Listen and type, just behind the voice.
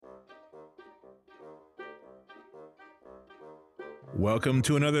Welcome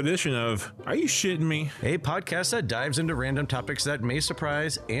to another edition of Are You Shitting Me? A podcast that dives into random topics that may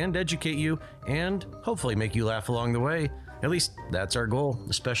surprise and educate you and hopefully make you laugh along the way. At least that's our goal,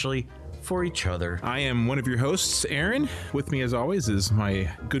 especially for each other. I am one of your hosts, Aaron. With me, as always, is my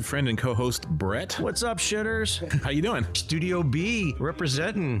good friend and co-host, Brett. What's up, shitters? How you doing? Studio B,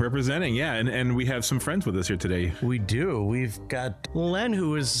 representing. Representing, yeah. And we have some friends with us here today. We do. We've got Len, who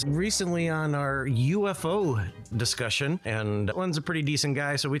was recently on our UFO discussion. And Len's a pretty decent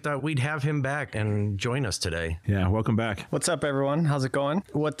guy, so we thought we'd have him back and join us today. Yeah, welcome back. What's up, everyone? How's it going?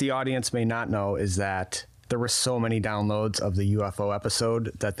 What the audience may not know is that there were so many downloads of the UFO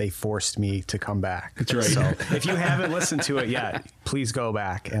episode that they forced me to come back. That's right. So if you haven't listened to it yet, please go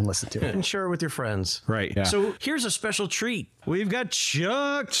back and listen to it. And share it with your friends. Right, yeah. So here's a special treat. We've got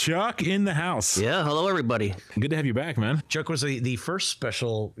Chuck. Chuck in the house. Yeah, hello everybody. Good to have you back, man. Chuck was the first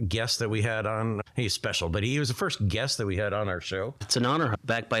special guest that we had on. He's special, but he was the first guest that we had on our show. It's an honor.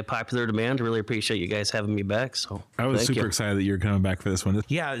 Back by popular demand. Really appreciate you guys having me back. So I was thank super you. excited that you're coming back for this one.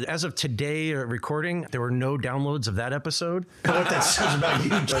 Yeah, as of today recording, there were no downloads of that episode. What that says about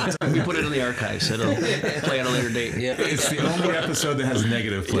you, Chuck. We put it in the archives. It'll play at a later date. Yeah. It's the only episode that has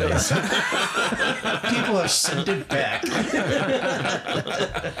negative plays. People have sent it back.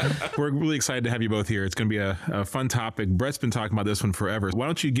 We're really excited to have you both here. It's going to be a fun topic. Brett's been talking about this one forever. Why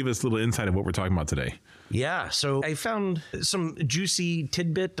don't you give us a little insight of what we're talking about today? Yeah, so I found some juicy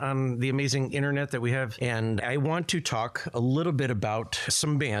tidbit on the amazing internet that we have, and I want to talk a little bit about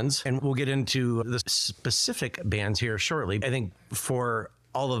some bands, and we'll get into the specific bands here shortly. I think for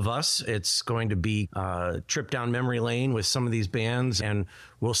all of us, it's going to be a trip down memory lane with some of these bands, and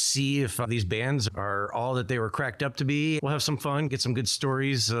we'll see if these bands are all that they were cracked up to be. We'll have some fun, get some good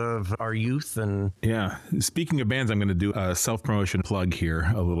stories of our youth. And yeah, speaking of bands, I'm going to do a self-promotion plug here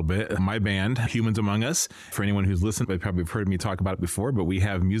a little bit. My band, Humans Among Us, for anyone who's listened, they probably have heard me talk about it before, but we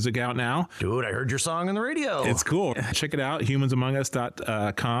have music out now. Dude, I heard your song on the radio. It's cool. Check it out,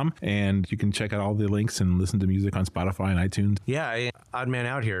 humansamongus.com, and you can check out all the links and listen to music on Spotify and iTunes. Yeah, odd man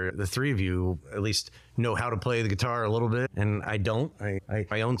out here. The three of you at least know how to play the guitar a little bit, and I don't.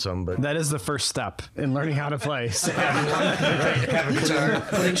 I own some, but That is the first step in learning how to play. So have a guitar.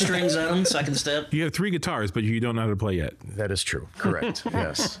 Putting strings on them, second step. You have 3 guitars, but you don't know how to play yet. That is true. Correct.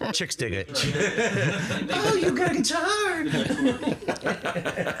 Yes. Chicks dig it. Oh, you got a guitar.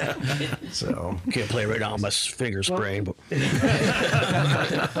 So Can't play right now. My fingers spraying, but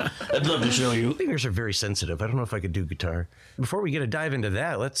I'd love to show you. fingers are very sensitive. I don't know if I could do guitar. Before we get a dive into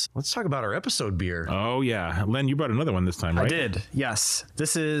that, let's talk about our episode beer. Oh, yeah. Len, you brought another one this time, right? I did, yes.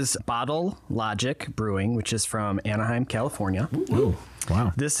 This is Bottle Logic Brewing, which is from Anaheim, California. Ooh,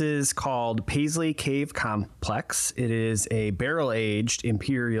 wow. This is called Paisley Cave Complex. It is a barrel-aged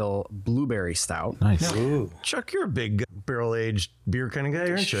imperial blueberry stout. Nice. Chuck, you're a big barrel-aged beer kind of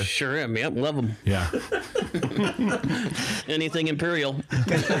guy, aren't you? Sure am. Yep, love them. Yeah. Anything imperial.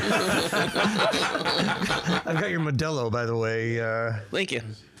 I've got your Modelo, by the way. Thank you.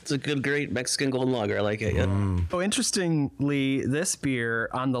 It's a good, great Mexican golden lager. I like it. Yeah. So interestingly, this beer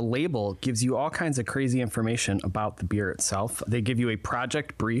on the label gives you all kinds of crazy information about the beer itself. They give you a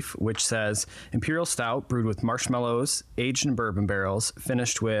project brief, which says Imperial Stout brewed with marshmallows, aged in bourbon barrels,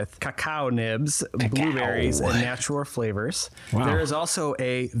 finished with cacao nibs, blueberries, and natural flavors. Wow. There is also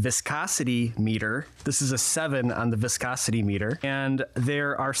a viscosity meter. This is a 7 on the viscosity meter. And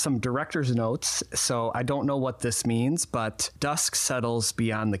there are some director's notes. So I don't know what this means, but dusk settles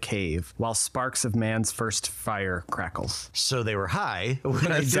beyond the cave while sparks of man's first fire crackles. So they were high.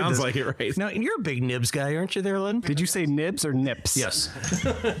 That sounds like it, right? Now, and you're a big nibs guy, aren't you there, Len? Did you say nibs or nips? Yes.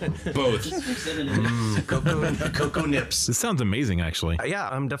 Both. Cocoa nips. This sounds amazing, actually. Yeah,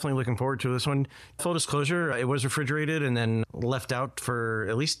 I'm definitely looking forward to this one. Full disclosure, it was refrigerated and then left out for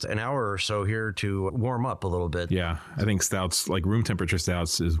at least an hour or so here to warm up a little bit. Yeah, I think stouts, like room temperature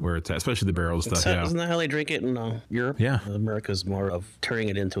stouts, is where it's at, especially the barrel stuff. Yeah. Isn't that how they drink it in Europe? Yeah. America's more of turning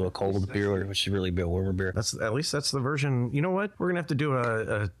it into a cold beer, which should really be a warmer beer. That's at least that's the version. You know what? We're gonna have to do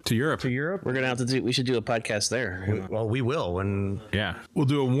a To Europe. to Europe. We're gonna have to do. We should do a podcast there. Well, we will when Yeah. We'll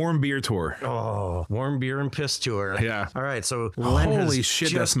do a warm beer tour. warm beer and piss tour. Yeah. All right. So Len Holy has shit,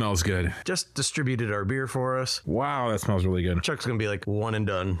 that just, smells good. just distributed our beer for us. Wow, that smells really good. Chuck's gonna be like one and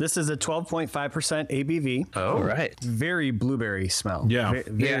done. This is a 12.5% ABV. All right. Very blueberry smell. Yeah.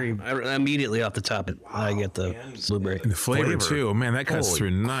 Very. Yeah, immediately off the top, I get the blueberry. The flavor, too. Man, that cuts Holy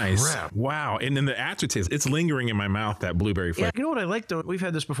through nice. crap. Wow. And then the aftertaste, it's lingering in my mouth, that blueberry flavor. Yeah, you know what I like though? We've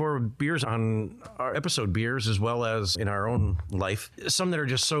had this before with beers on our episode beers as well as in our own life. Some that are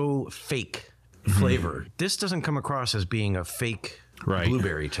just so fake flavor. This doesn't come across as being a fake Right.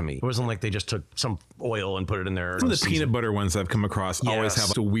 blueberry to me. It wasn't like they just took some oil and put it in there. Some of the peanut butter ones I've come across always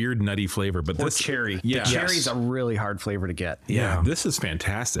have a weird nutty flavor, but Or this cherry. Yeah. The cherry's a really hard flavor to get. Yeah, this is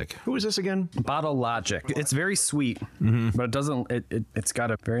fantastic. Who is this again? Bottle Logic. It's very sweet, but it doesn't. It's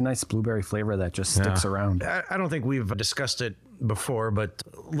got a very nice blueberry flavor that just sticks around. I don't think we've discussed it before, but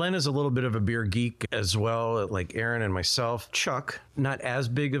Len is a little bit of a beer geek as well, like Aaron and myself. Chuck, not as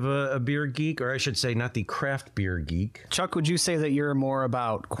big of a beer geek, or I should say, not the craft beer geek. Chuck, would you say that you're more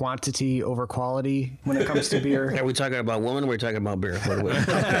about quantity over quality when it comes to beer? Are we talking about women or are we talking about beer? What are we-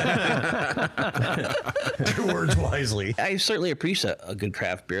 Two words wisely. I certainly appreciate a good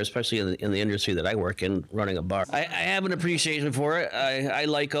craft beer, especially in the industry that I work in, running a bar. I have an appreciation for it. I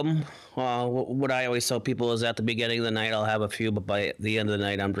like them. What I always tell people is at the beginning of the night I'll have a few, but by the end of the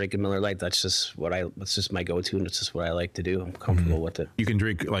night I'm drinking Miller Lite. That's just my go-to, and it's just what I like to do. I'm comfortable with it. You can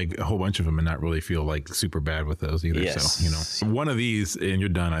drink like a whole bunch of them and not really feel like super bad with those either. Yes. So, one of these and you're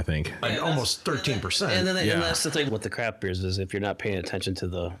done, I think. Like almost 13%. And that's the thing with the craft beers is if you're not paying attention to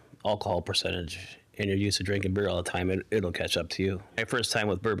the alcohol percentage and you're used to drinking beer all the time, it'll catch up to you. My first time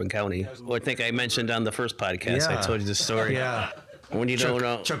with Bourbon County, I think I mentioned on the first podcast, I told you the story. Yeah. When you don't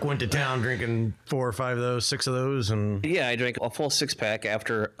know. Chuck went to town drinking 4 or 5 of those, 6 of those, and Yeah, I drank a full 6-pack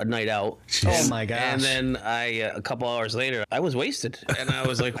after a night out. Oh my gosh. And then a couple hours later, I was wasted. And I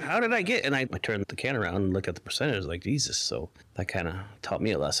was like, how did I get? And I turned the can around and looked at the percentage, like, Jesus. So that kind of taught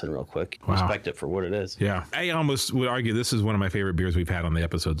me a lesson real quick. Wow. Respect it for what it is. Yeah. I almost would argue this is one of my favorite beers we've had on the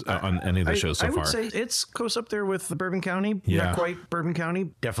episodes, on any of the shows so I far. would say it's close up there with the Bourbon County. Yeah. Not quite Bourbon County.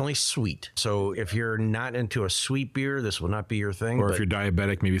 Definitely sweet. So if you're not into a sweet beer, this will not be your thing. Or if you're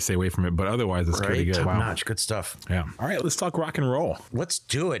diabetic, maybe stay away from it. But otherwise, it's pretty good. Top Wow. notch. Good stuff. Yeah. All right, let's talk rock and roll. Let's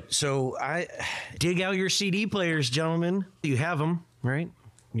do it. So I dig out your CD players, gentlemen. You have them, right?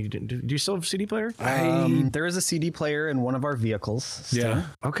 Do you still have a CD player? There is a CD player in one of our vehicles. still. Yeah.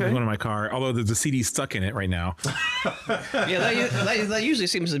 Okay. There's one in my car, although there's a CD stuck in it right now. Yeah, that usually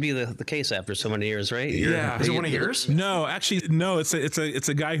seems to be the case after so many years, right? Is it one of yours? No, actually, no. It's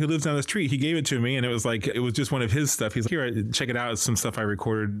a guy who lives down the street. He gave it to me, and it was just one of his stuff. He's like, here, check it out. It's some stuff I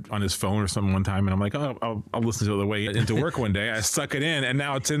recorded on his phone or something one time, and I'm like, oh, I'll listen to it on the way into work one day. I stuck it in, and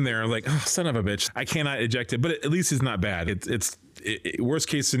now it's in there. I'm like, oh, son of a bitch, I cannot eject it. But at least it's not bad. It's worst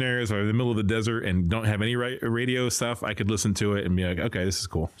case scenario is if I'm in the middle of the desert and don't have any radio stuff, I could listen to it and be like, okay, this is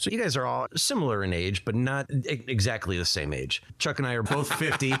cool. So you guys are all similar in age, but not exactly the same age. Chuck and I are both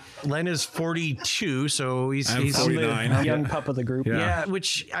 50. Len is 42, so he's 49. Young pup of the group. Yeah,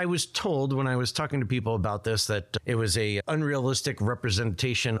 which I was told when I was talking to people about this that it was a unrealistic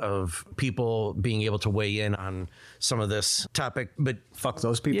representation of people being able to weigh in on some of this topic. But Fuck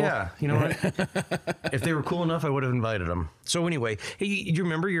those people. yeah, you know what? If they were cool enough, I would have invited them. So anyway, hey, do you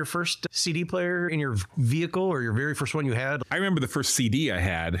remember your first CD player in your vehicle or your very first one you had? I remember the first CD I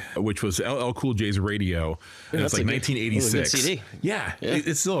had, which was LL Cool J's Radio. And it's that's like a good- 1986. it was a good CD. Yeah,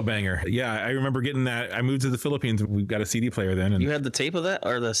 it's still a banger. Yeah, I remember getting that. I moved to the Philippines. We got a CD player then. And You had the tape of that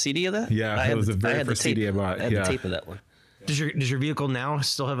or the CD of that? Yeah, I it had was the very I had first tape. CD I bought, I had yeah. the tape of that one. Does your vehicle now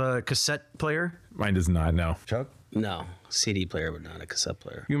still have a cassette player? mine does not, no. Chuck? No, CD player, but not a cassette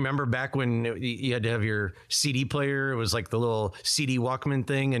player. You remember back when you had to have your CD player? It was like the little CD Walkman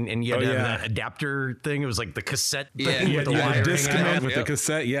thing, and you had to have that adapter thing. It was like the cassette thing with the Yeah, wire disc hanging out. with the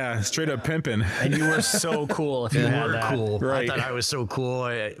cassette. Yeah, straight up pimping. And you were so cool if you You had were that. cool. Right. I thought I was so cool.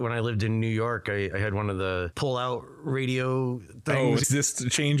 When I lived in New York, I had one of the pull-out radio Oh, things. it's disc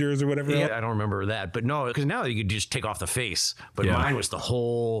changers or whatever. Yeah, I don't remember that, but no, because now you could just take off the face. But Yeah. mine was the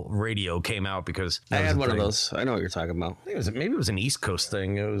whole radio came out because I that was had the one of thing. those. I know what you're talking about. I think maybe it was an East Coast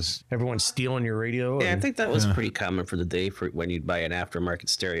thing. It was everyone stealing your radio. Yeah, I and- think that was pretty common for the day for when you'd buy an aftermarket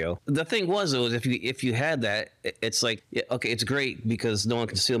stereo. The thing was, though, is if you had that, it's like, yeah, okay, it's great because no one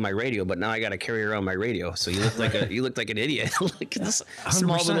can steal my radio, but now I got to carry around my radio. So you look like an idiot, like this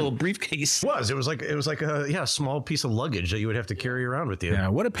small 100%. little briefcase. It was like a small piece of luggage that you would have to carry around with you. Yeah,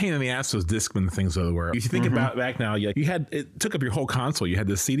 what a pain in the ass those Discman things were. If you think about back now, you had it took up your whole console. You had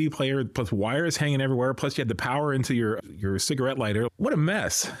the CD player plus wires hanging everywhere. Plus you had the power into your cigarette lighter. What a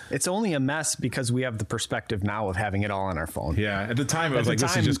mess. It's only a mess because we have the perspective now of having it all on our phone. Yeah, at the time I was At like, the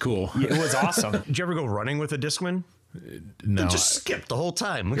this is time, just cool. It was awesome. Did you ever go running with a Discman? No, Just skip the whole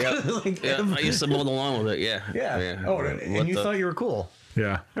time. Like, Yeah, I used to mow along with it. Yeah. yeah. Oh, and With you the- thought you were cool.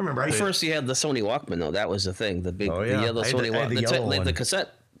 yeah. I remember. First, you had the Sony Walkman, though. That was the thing. The big, Oh, the yeah. yellow I had the- Sony I had Walkman. the yellow one. The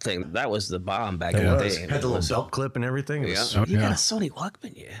cassette thing. That was the bomb back in the day. Had the little belt clip and everything. Yeah. Was, You got a Sony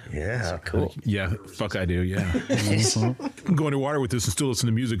Walkman, yeah. yeah, cool. Yeah, fuck I do. Yeah, I can go underwater with this and still listen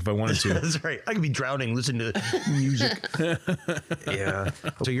to music if I wanted to. That's right. I could be drowning listening to music. Yeah.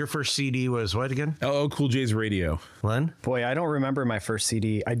 So your first CD was what again? LL Cool J's Radio. Len? Boy, I don't remember my first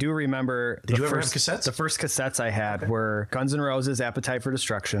CD. I do remember. Did you ever have cassettes? The first cassettes I had were Guns N' Roses' "Appetite for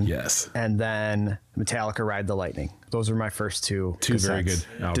Destruction." Yes. And then Metallica, "Ride the Lightning." Those were my first two. Two very cassettes.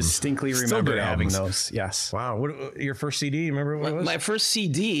 good albums. Distinctly Still remember good having albums. those. Yes. Wow. What your first CD? You remember what it was? My first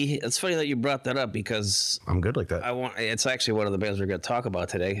CD, it's funny that you brought that up because I'm good like that. it's actually one of the bands we're going to talk about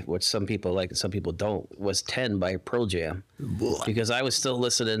today, which some people like and some people don't, was 10 by Pearl Jam. Because I was still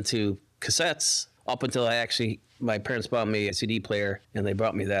listening to cassettes up until my parents bought me a CD player and they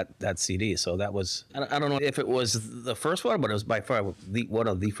brought me that CD. So that was, I don't know if it was the first one, but it was by far one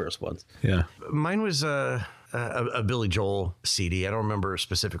of the first ones. Yeah. Mine was a Billy Joel CD. I don't remember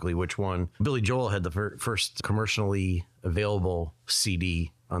specifically which one. Billy Joel had the first commercially available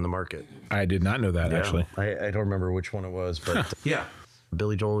CD on the market. I did not know that, actually. I don't remember which one it was, but yeah,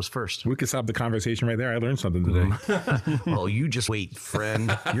 Billy Joel was first. We could stop the conversation right there. I learned something today. Well, you just wait,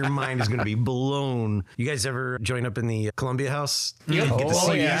 friend. Your mind is going to be blown. You guys ever join up in the Columbia House? Yep. Get the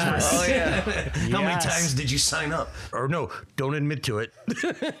CDs yeah. for- Oh, yeah. How many Yes. times did you sign up? Or no, don't admit to it.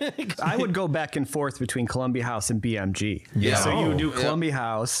 I would go back and forth between Columbia House and BMG. Yeah. So you Oh. do Columbia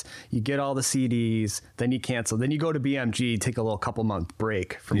House, you get all the CDs, then you cancel, then you go to BMG, take a little couple month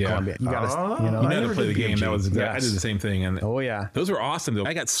break from Yeah. Columbia. You gotta, Oh. you know. You know never to play the did game. BMG. That was I Yes. did the same thing. And Oh yeah. those were awesome, though.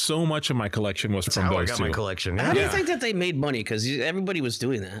 I got so much of my collection was from How I those got two. my collection. How do you Yeah. think that they made money? Because everybody was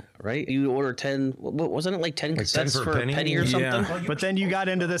doing that, right? You order 10, wasn't it like 10 10 cassettes for for a a penny? penny or something? Yeah. But then you got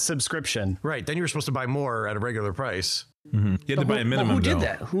into the subscription. Right. Then you were supposed to buy more at a regular price. You had to buy a minimum, Who did though.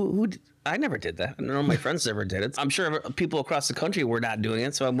 that? Who I never did that. None of my friends ever did it. I'm sure people across the country were not doing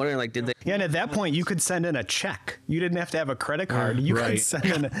it. So I'm wondering, like, did they? Yeah, and at that point you could send in a check. You didn't have to have a credit card. You right. could send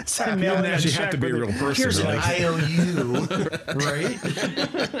in You mail don't in a actually check have to be a with real person. Here's to an like- IOU, right?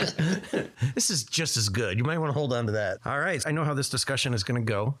 This is just as good. You might want to hold on to that. All right. I know how this discussion is going to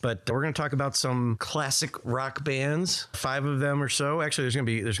go, but we're going to talk about some classic rock bands, 5 of them or so. Actually, there's going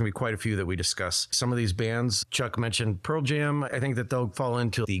to be quite a few that we discuss. Some of these bands, Chuck mentioned Pearl Jam. I think that they'll fall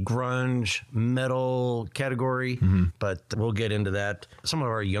into the grunge metal category, but we'll get into that. Some of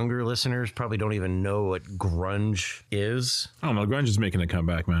our younger listeners probably don't even know what grunge is. I don't know. Grunge is making a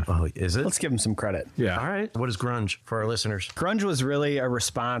comeback, man. Oh, is it? Let's give them some credit. Yeah. All right. What is grunge for our listeners? Grunge was really a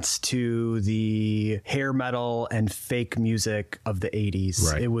response to the hair metal and fake music of the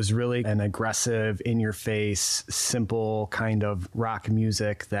 80s. Right. It was really an aggressive, in your face, simple kind of rock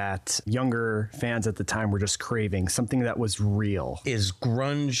music that younger fans at the time were just craving, something that was real. Is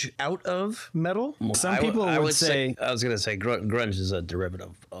grunge out of metal? Some people would say I was going to say grunge is a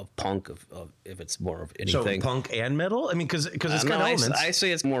derivative of punk, of if it's more of So anything. punk and metal? I mean, because it's got No, elements. I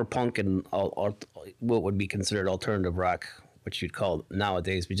say it's more punk and what would be considered alternative rock, which you'd call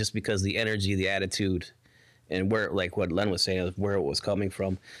nowadays, but just because the energy, the attitude, and where, like what Len was saying, where it was coming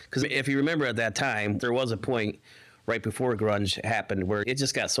from. Because if you remember at that time, there was a point right before grunge happened where it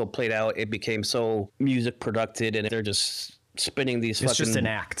just got so played out, it became so music produced, and they're just spinning these It's fucking... just an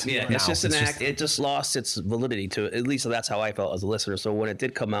act Yeah, now. it's just an It's act. It just lost its validity to it. At least that's how I felt as a listener. So when it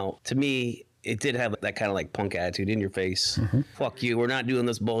did come out, to me, it did have that kind of like punk attitude, in your face. Fuck you, we're not doing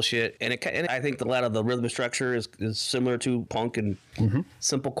this bullshit. And I think a lot of the rhythm structure is similar to punk and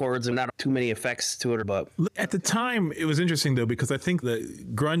simple chords and not too many effects to it. But At the time, it was interesting, though, because I think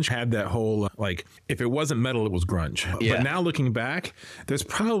that grunge had that whole, like, if it wasn't metal, it was grunge. Yeah. But now looking back, there's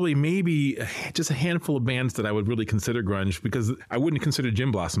probably maybe just a handful of bands that I would really consider grunge, because I wouldn't consider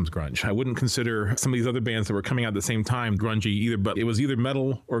Gin Blossoms grunge. I wouldn't consider some of these other bands that were coming out at the same time grungy either, but it was either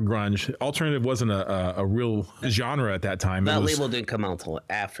metal or grunge. Alternative wasn't a real genre at that time. that It was, label didn't come out until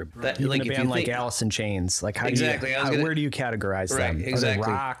after. That, even like, a if band you like think, Alice in Chains. Like, how Exactly, do I was you, gonna- where do you categorize Right, them? exactly. Are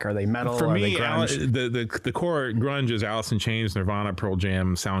they rock? Are they metal? For are me, they grunge? the core grunge is Alice in Chains, Nirvana, Pearl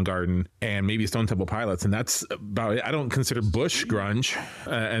Jam, Soundgarden, and maybe Stone Temple Pilots, and that's about it. I don't consider Bush grunge,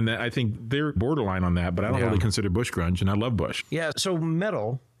 and I think they're borderline on that, but I don't really consider Bush grunge, and I love Bush. Yeah. So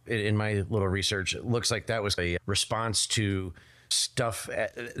metal, in my little research, it looks like that was a response to stuff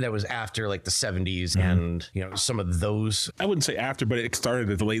that was after like the 70s and, you know, some of those. I wouldn't say after, but it started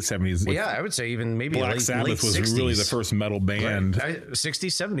at the late 70s. with Yeah, I would say even maybe Black late Sabbath was 60s. really the first metal band.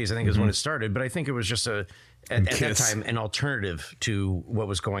 60s, 70s, I think is when it started. But I think it was just at that Kiss. time an alternative to what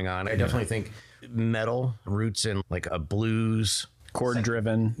was going on. I definitely think metal roots in like a blues, Chord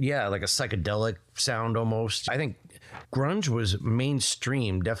driven. yeah, like a psychedelic sound almost. I think grunge was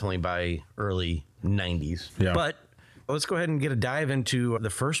mainstream definitely by early 90s. Yeah. But Let's go ahead and get a dive into the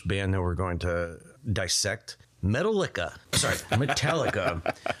first band that we're going to dissect. Metallica.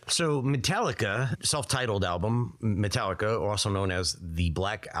 So Metallica, self-titled album, Metallica, also known as the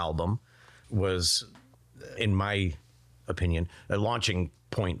Black Album, was, in my opinion, a launching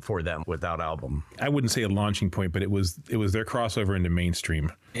point for them with that album. I wouldn't say a launching point, but it was their crossover into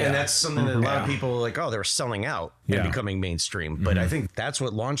mainstream. And that's something that a lot of people were like, oh, they were selling out and becoming mainstream. But I think that's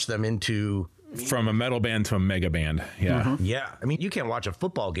what launched them into... From a metal band to a mega band. Yeah. Yeah. I mean, you can't watch a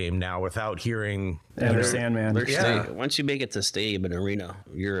football game now without hearing... Enter Sandman. Once you make it to stadium and arena,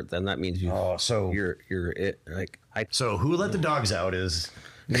 then that means you're it. So Who Let the Dogs Out is...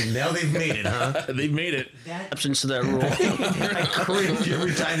 Now they've made it, huh? They've made it. Exceptions to that rule. I cringe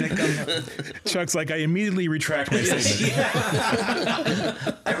every time that comes up. Chuck's like, I immediately retract my statement.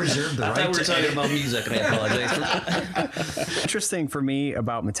 I reserve the I right thought we were to talking about music, and I apologize. Interesting for me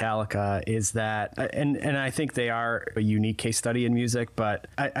about Metallica is that, and I think they are a unique case study in music, but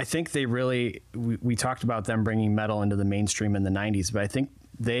I think they really, we talked about them bringing metal into the mainstream in the 90s, but I think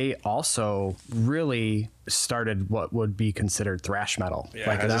they also really started what would be considered thrash metal. Yeah,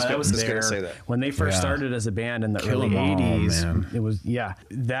 like that was just gonna say that. When they first started as a band in the early 80s, it was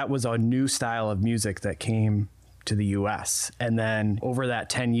that was a new style of music that came to the US. And then over that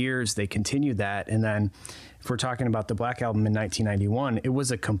 10 years they continued that, and then if we're talking about the Black Album in 1991, it was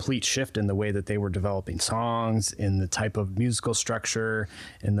a complete shift in the way that they were developing songs, in the type of musical structure,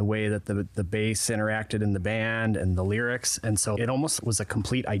 in the way that the bass interacted in the band and the lyrics. And so it almost was a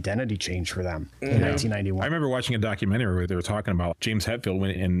complete identity change for them in 1991. I remember watching a documentary where they were talking about James Hetfield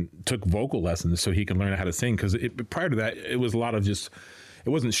went and took vocal lessons so he could learn how to sing. Because prior to that, it was a lot of just... It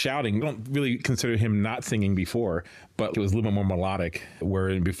wasn't shouting. I don't really consider him not singing before, but it was a little bit more melodic,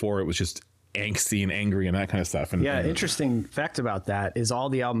 where before it was just angsty and angry and that kind of stuff. And interesting fact about that is all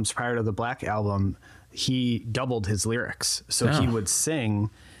the albums prior to the Black Album, he doubled his lyrics. So he would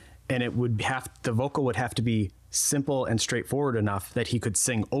sing, and the vocal would have to be simple and straightforward enough that he could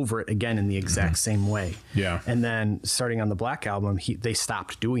sing over it again in the exact same way. Yeah. And then starting on the Black Album, they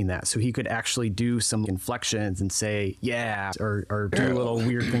stopped doing that. So he could actually do some inflections and say, or do little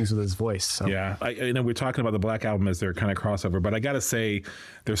weird things with his voice. So. Yeah. I know we're talking about the Black Album as their kind of crossover, but I got to say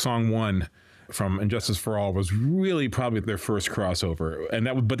their song One from Injustice for All was really probably their first crossover. And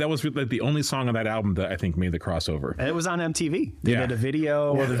that was like the only song on that album that I think made the crossover. And it was on MTV. They did a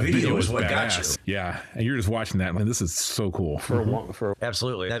video. Well, the video is what got you. Yeah. And you're just watching that. Like, this is so cool.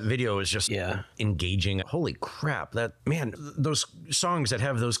 Absolutely. That video is just engaging. Holy crap. Those songs that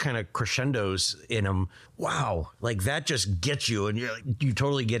have those kind of crescendos in them. Wow. Like that just gets you, and you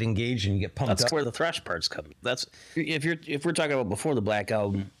totally get engaged and you get pumped up. That's where the thrash parts come. That's if we're talking about before the Black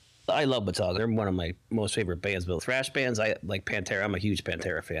Album. I love Metallica. They're one of my most favorite bands. But thrash bands, I like Pantera. I'm a huge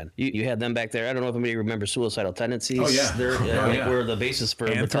Pantera fan. You had them back there. I don't know if anybody remembers Suicidal Tendencies. Oh, yeah. They were the basis for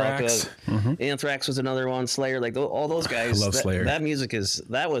Anthrax. Metallica. Anthrax was another one. Slayer. Like all those guys. I love Slayer. That music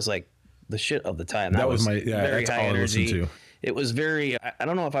that was like the shit of the time. That was very that's high all energy. I listened to. It was very, I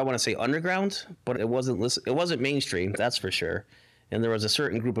don't know if I want to say underground, but it wasn't mainstream, that's for sure. And there was a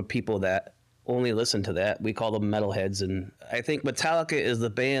certain group of people that only listen to that. We call them metalheads. And I think Metallica is the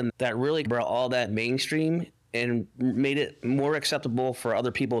band that really brought all that mainstream and made it more acceptable for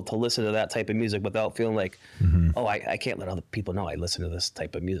other people to listen to that type of music without feeling like, I can't let other people know I listen to this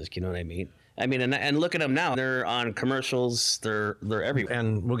type of music. You know what I mean? And look at them now. They're on commercials. They're everywhere.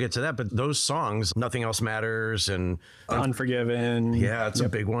 And we'll get to that. But those songs, Nothing Else Matters and Unforgiven. Yeah, it's a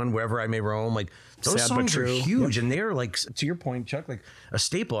big one. Wherever I May Roam. Like those Sad But songs are True. huge, and they're like, to your point, Chuck, like a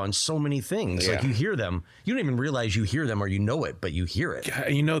staple on so many things. Yeah. Like you hear them, you don't even realize you hear them or you know it, but you hear it.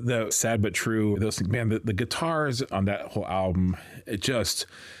 You know, the Sad But True, the guitars on that whole album, it just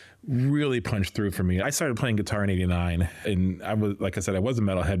really punched through for me. I started playing guitar in '89, and I was, like I said, I was a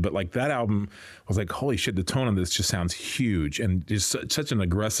metalhead, but like that album was like, holy shit, the tone of this just sounds huge, and just such an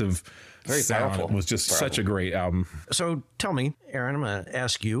aggressive sound. powerful. It was just such a great album. So tell me, Aaron, I'm going to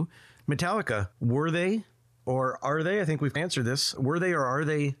ask you, Metallica, were they or are they? I think we've answered this. Were they or are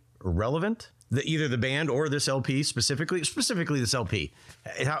they relevant? Either the band or this LP specifically this LP.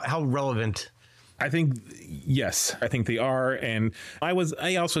 How relevant? I think, yes, I think they are. And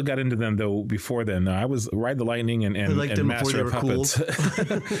I also got into them though before then. I was Ride the Lightning and Master of Puppets.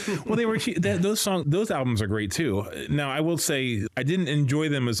 Well, they were those albums are great too. Now, I will say I didn't enjoy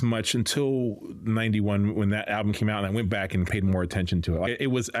them as much until '91 when that album came out, and I went back and paid more attention to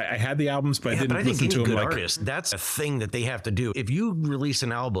it. I had the albums, but I didn't listen to them. Artist, that's a thing that they have to do. If you release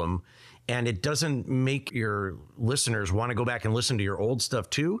an album and it doesn't make your listeners want to go back and listen to your old stuff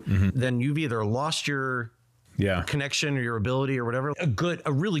too, then you've either lost your Yeah. connection or your ability or whatever.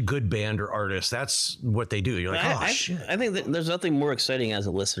 A really good band or artist, that's what they do. You're like, shit. I think that there's nothing more exciting as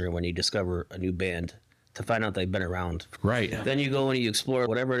a listener when you discover a new band to find out they've been around. Right. Then you go and you explore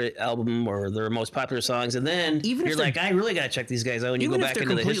whatever album or their most popular songs, and then Even if you're like, I really got to check these guys out, and you go Even if back they're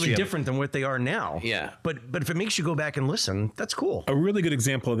into the completely history. different than what they are now. Yeah. But if it makes you go back and listen, that's cool. A really good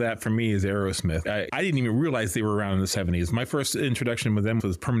example of that for me is Aerosmith. I didn't even realize they were around in the 70s. My first introduction with them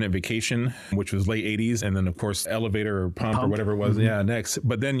was Permanent Vacation, which was late 80s. And then, of course, Elevator or Pump or whatever it was. Mm-hmm. Yeah, next.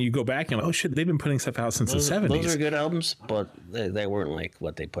 But then you go back and like, oh, shit, they've been putting stuff out since the 70s. Those are good albums, but they weren't like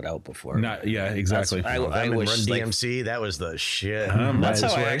what they put out before. Yeah, exactly. I wish Run DMC, that was the shit. That's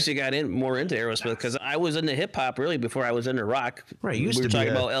how I actually got more into Aerosmith, because I was into hip hop really before I was into rock. Right, you used we were to be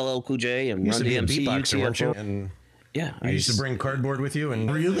talking about LL Cool J and Run DMC, beatboxer, weren't you? UTFO. And Yeah, you used to bring cardboard with you, and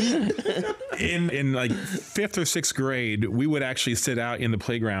really, in like 5th or 6th grade, we would actually sit out in the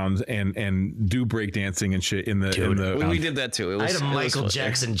playgrounds and do breakdancing and shit in the. we did that too. I had a Michael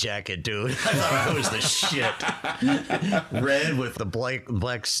Jackson jacket, dude. I thought that was the shit. Red with the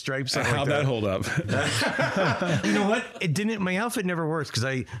black stripes. How'd that hold up? You know what? It didn't. My outfit never worked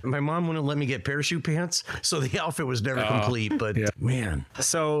because my mom wouldn't let me get parachute pants, so the outfit was never complete. But man,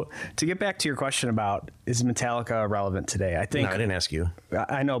 So to get back to your question about is Metallica relevant today, I think no, I didn't ask you.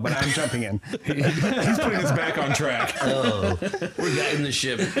 I know, but I'm jumping in. He's putting us back on track. We're guiding the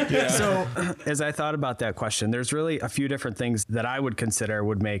ship. So as I thought about that question, there's really a few different things that I would consider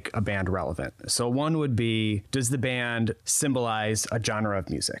would make a band relevant. So one would be, does the band symbolize a genre of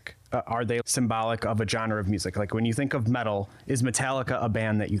music? Are they symbolic of a genre of music? Like when you think of metal, is Metallica a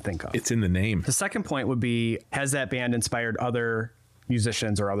band that you think of? It's in the name. The second point would be, has that band inspired other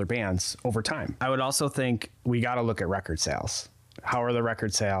musicians or other bands over time? I would also think we got to look at record sales. How are the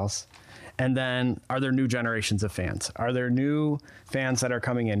record sales? And then are there new generations of fans? Are there new fans that are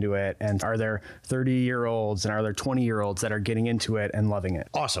coming into it? And are there 30-year-olds and are there 20-year-olds that are getting into it and loving it?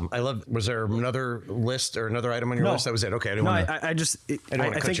 Awesome. I love. Was there another list or another item on your list? That was it. Okay. I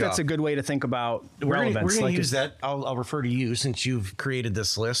think that's a good way to think about relevance. We're going to use that. I'll refer to you since you've created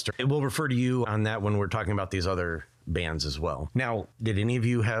this list. We'll refer to you on that when we're talking about these other bands as well. Now, did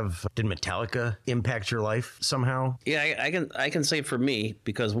Metallica impact your life somehow? Yeah, I can say for me,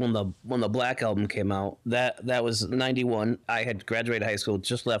 because when the Black Album came out, that was 91. I had graduated high school,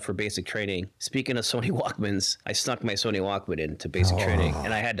 just left for basic training. Speaking of Sony Walkmans, I snuck my Sony Walkman into basic training,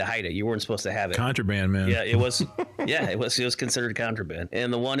 and I had to hide it. You weren't supposed to have it. Contraband, man. Yeah, it was. It was considered contraband.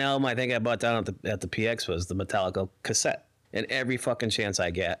 And the one album I think I bought down at the PX was the Metallica cassette. And every fucking chance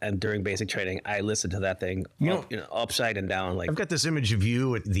I get, and during basic training, I listen to that thing, upside and down. Like, I've got this image of you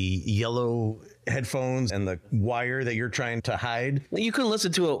with the yellow headphones and the wire that you're trying to hide. you couldn't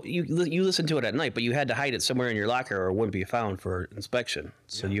listen to it. You listened to it at night, but you had to hide it somewhere in your locker, or it wouldn't be found for inspection.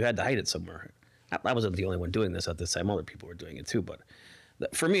 So you had to hide it somewhere. I wasn't the only one doing this at this time. Other people were doing it too, but.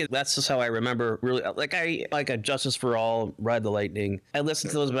 For me, that's just how I remember. Really, like a Justice for All, Ride the Lightning. I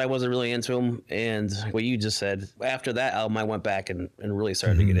listened to those, but I wasn't really into them. And what you just said, after that album, I went back and really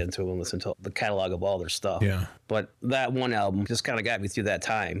started to get into them and listen to the catalog of all their stuff. Yeah. But that one album just kind of got me through that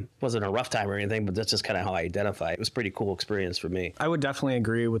time. It wasn't a rough time or anything, but that's just kind of how I identify. It was a pretty cool experience for me. I would definitely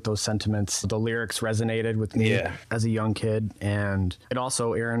agree with those sentiments. The lyrics resonated with me as a young kid. And it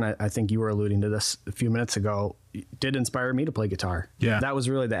also, Aaron, I think you were alluding to this a few minutes ago, did inspire me to play guitar. Yeah. That was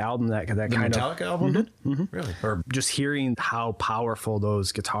really the album that kind of... Metallica album did? Mm-hmm. Really? Or just hearing how powerful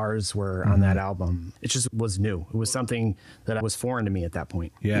those guitars were on that album. It just was new. It was something that was foreign to me at that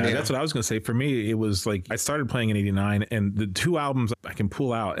point. Yeah, that's what I was going to say. For me, it was like I started playing in 89, and the two albums I can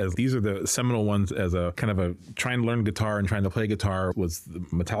pull out as these are the seminal ones as a kind of a trying to learn guitar and trying to play guitar was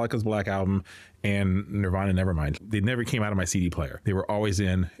Metallica's Black Album and Nirvana Nevermind. They never came out of my CD player. They were always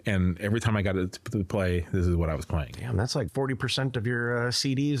in, and every time I got it to play, this is what I was playing. Damn, that's like 40% of your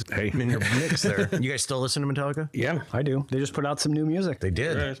CDs Hey. in your mix there. You guys still listen to Metallica? Yeah. I do. They just put out some new music. They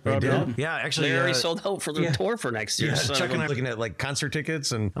did. Yeah, it's They probably did. out. Yeah, actually. They already sold out for their tour for next year. Yeah, so Chuck and I looking at like concert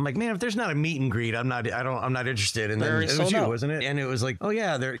tickets, and I'm like, man, if there's not a meet and greet, I'm not interested. And then already it was sold you, out. wasn't it? And it was like, oh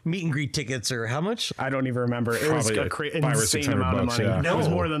yeah, their meet and greet tickets are how much? I don't even remember. It was Probably a like insane $500 or $600 amount of money. yeah. It was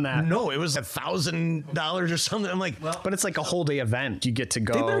more than that. No, it was $1,000 or something. I'm like, well, But it's like a whole day event. You get to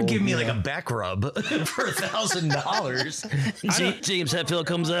go. they better give me like a back rub for $1,000. James Hetfield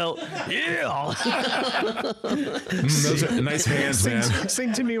comes out. Yeah. Those are nice hands, man.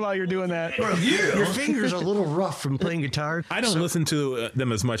 Sing to me while you're doing that. Your fingers are a little rough from playing guitar. I don't listen to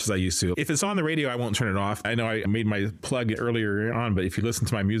them as much as I used to. If it's on the radio, I won't turn it off. I know I made my plug earlier on, but if you listen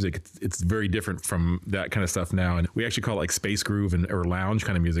to my music, it's very different from that kind of stuff now. And we actually call it like space groove or lounge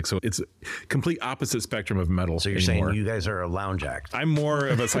kind of music. So it's completely complete opposite spectrum of metal. So you're saying you guys are a lounge act. I'm more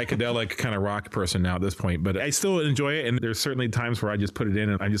of a psychedelic kind of rock person now at this point, but I still enjoy it. And there's certainly times where I just put it in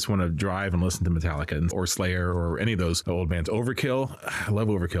and I just want to drive and listen to Metallica or Slayer or any of those old bands. Overkill, I love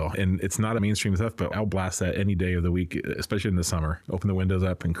Overkill. And it's not a mainstream stuff, but I'll blast that any day of the week, especially in the summer. Open the windows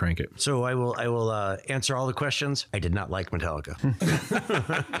up and crank it. So I will answer all the questions. I did not like Metallica.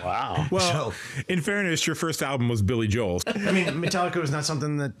 Wow. Well, in fairness, your first album was Billy Joel. I mean, Metallica was not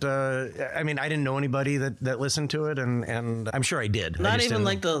something that I didn't know anybody that listened to it, and I'm sure I did. Not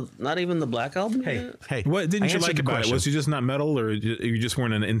even the Black Album. Hey, What didn't I you answered like the about question. it? Was you just not metal, or you just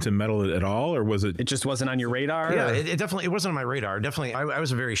weren't into metal at all, or was it? It just wasn't on your radar? Yeah, or- it definitely wasn't on my radar. Definitely, I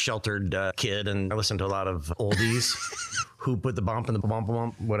was a very sheltered kid, and I listened to a lot of oldies. Who put the bump in the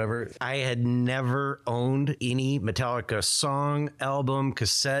bump, whatever. I had never owned any Metallica song, album,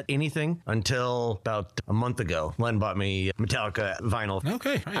 cassette, anything until about a month ago. Len bought me Metallica vinyl.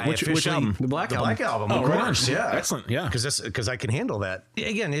 Okay. I Which officially- album? The Black Album. Black Album, Oh, of right. course, yeah. Excellent, yeah. Because I can handle that.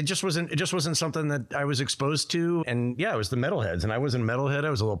 Again, it just wasn't something that I was exposed to. And yeah, it was the metalheads. And I wasn't a metalhead. I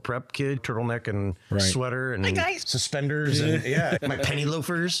was a little prep kid, turtleneck and Right. sweater and guys. suspenders and my penny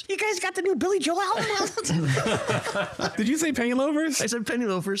loafers. You guys got the new Billy Joel album? Did you say penny loafers? I said penny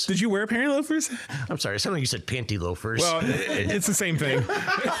loafers. Did you wear penny loafers? I'm sorry, it sounded like you said panty loafers. Well, it's the same thing.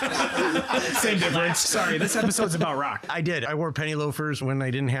 Same difference. Sorry, this episode's about rock. I did. I wore penny loafers when I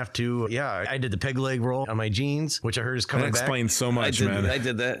didn't have to. Yeah, I did the peg leg roll on my jeans, which I heard is That coming back. explains so I much, did. man. I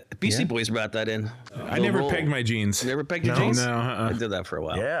did that. Beastie Boys brought that in. I never pegged my jeans. You never pegged your No? jeans? No, I did that for a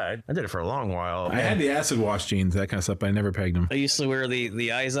while. Yeah, I did it for a long while. I had the acid wash jeans, that kind of stuff, but I never pegged them. I used to wear the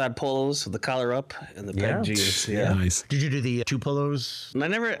Izod polos with the collar up and the Yeah. peg jeans. Yeah. Nice. Did you do the two polos? And I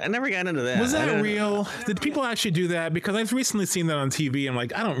never got into that. Was I that didn't- real? Did people actually do that? Because I've recently seen that on TV. I'm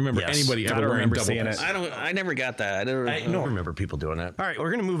like, I don't remember Yes. anybody I ever don't wearing remember double seeing pants. it. I never got that. I don't. I don't remember people doing that. All right,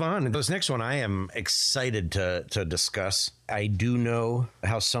 we're going to move on. This next one I am excited to discuss. I do know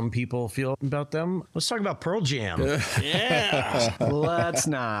how some people feel about them. Let's talk about Pearl Jam. Yeah. Let's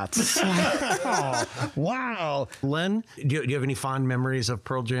not. Wow. Len, do you have any fond memories of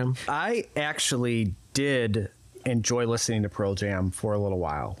Pearl Jam? I actually did enjoy listening to Pearl Jam for a little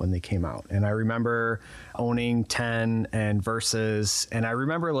while when they came out. And I remember owning 10 and Versus, and I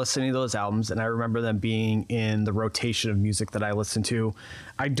remember listening to those albums, and I remember them being in the rotation of music that I listened to.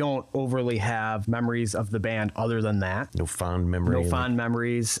 I don't overly have memories of the band other than that. No fond memory. No fond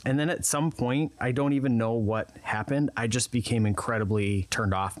memories. And then at some point, I don't even know what happened. I just became incredibly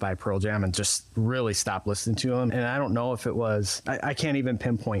turned off by Pearl Jam and just really stopped listening to them. And I don't know if it was, I can't even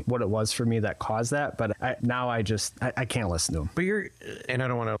pinpoint what it was for me that caused that, but now I can't listen to them. But and I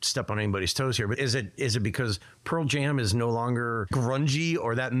don't want to step on anybody's toes here, but is it because Pearl Jam is no longer grungy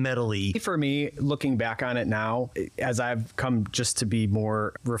or that metal-y? For me, looking back on it now, as I've come just to be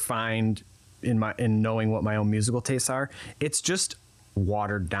more refined in knowing what my own musical tastes are, it's just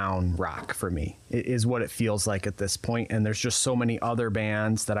watered down rock for me. It is what it feels like at this point, and there's just so many other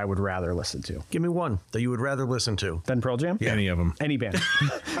bands that I would rather listen to Give me one that you would rather listen to. than Pearl Jam. Any of them. Any band.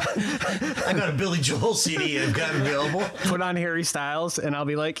 I got a Billy Joel CD I've got available. Put on Harry Styles and I'll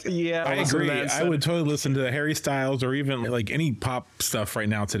be like, yeah, I I'll listen to agree. that I instead. would totally listen to Harry Styles or even like any pop stuff right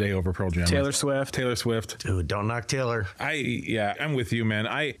now today over Pearl Jam. Taylor Swift. Taylor Swift. Dude, don't knock Taylor. I'm with you, man.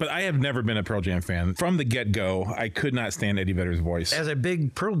 But I have never been a Pearl Jam fan. From the get-go, I could not stand Eddie Vedder's voice. As a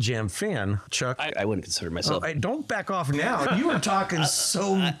big Pearl Jam fan, Chuck, I wouldn't consider myself. don't back off now. You were talking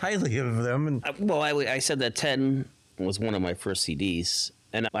so highly of them. And Well, I said that 10 was one of my first CDs,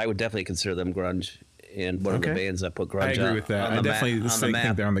 and I would definitely consider them grunge. And one of the bands that put grunge I agree with that. I definitely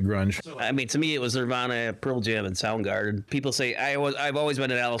think they're on the grunge. I mean, to me, it was Nirvana, Pearl Jam, and Soundgarden. People say I've always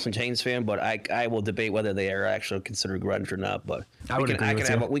been an Alice in Chains fan, but I will debate whether they are actually considered grunge or not. But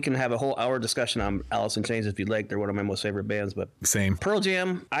we can have a whole hour discussion on Alice in Chains if you'd like. They're one of my most favorite bands. But Same. Pearl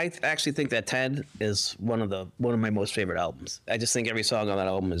Jam, I actually think that 10 is one of my most favorite albums. I just think every song on that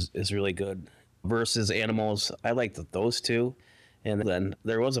album is really good. Versus Animals, I liked those two. And then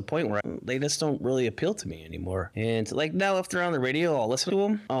there was a point where they just don't really appeal to me anymore. And like now, if they're on the radio, I'll listen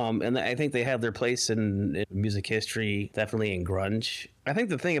to them. And I think they have their place in music history, definitely in grunge. I think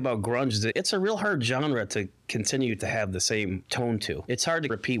the thing about grunge is that it's a real hard genre to continue to have the same tone to. It's hard to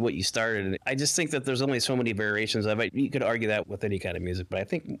repeat what you started. And I just think that there's only so many variations of it. You could argue that with any kind of music, but I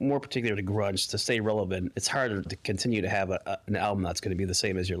think more particularly to grunge, to stay relevant, it's harder to continue to have an album that's going to be the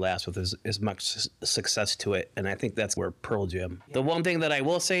same as your last with as much success to it. And I think that's where Pearl Jam. The one thing that I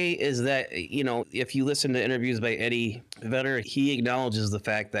will say is that, if you listen to interviews by Eddie Vedder, he acknowledges the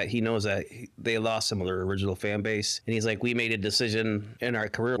fact that he knows that they lost some of their original fan base. And he's like, we made a decision in our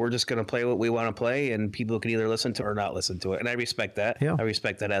career. We're just going to play what we want to play, and people can either listen to it or not listen to it. And I respect that. Yeah. I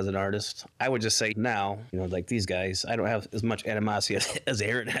respect that as an artist. I would just say now, like these guys, I don't have as much animosity as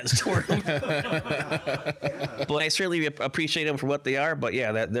Aaron has toward them. But I certainly appreciate them for what they are. But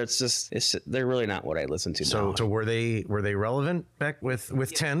yeah, that's just they're really not what I listen to now. So were they relevant back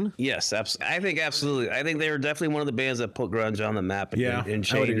with 10? Yes, I think absolutely. I think they were definitely one of the bands that put grunge on the map and, Yeah, and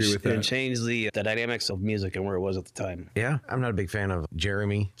I would agree with that. changed the dynamics of music and where it was at the time. Yeah, I'm not a big fan of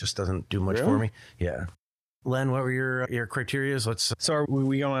Jeremy. Just doesn't do much for me. Yeah. Len, what were your criterias? So are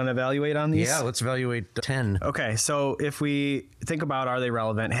we going to evaluate on these? Let's evaluate 10. Okay, so if we think about, are they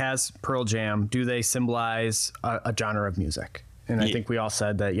relevant? Has Pearl Jam, do they symbolize a genre of music? And I think we all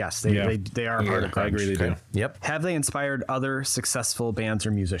said that, yes, they are a part of grunge. I agree they do. Yep. Have they inspired other successful bands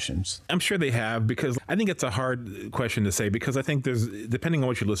or musicians? I'm sure they have, because I think it's a hard question to say, because I think there's, depending on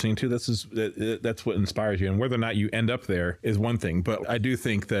what you're listening to, that's what inspires you, and whether or not you end up there is one thing. But I do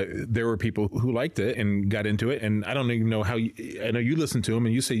think that there were people who liked it and got into it, and I don't even know how I know you listen to them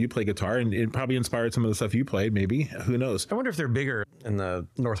and you say you play guitar, and it probably inspired some of the stuff you played, maybe. Who knows? I wonder if they're bigger in the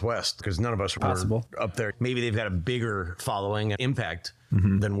Northwest, because none of us were up there. Maybe they've got a bigger following and impact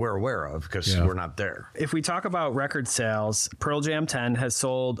than we're aware of, because we're not there. If we talk about record sales, Pearl Jam 10 has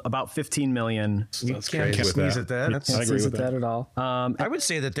sold about 15 million. You can't sneeze at that. That's, I agree with that at all. I would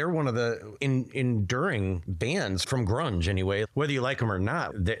say that they're one of the enduring bands from grunge anyway. Whether you like them or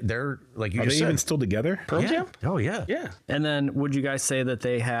not, they're like you Are just they said. even still together? Pearl Jam? Oh yeah. Yeah. And then would you guys say that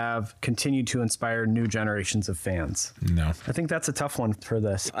they have continued to inspire new generations of fans? No. I think that's a tough one for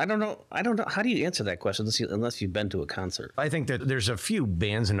this. I don't know. How do you answer that question unless you've been to a concert? I think that there's a few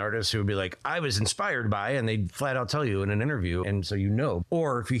bands and artists who would be like, I was inspired by, and they'd flat out tell you in an interview, and so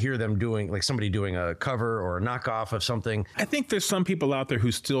or if you hear them doing, like somebody doing a cover or a knockoff of something. I think there's some people out there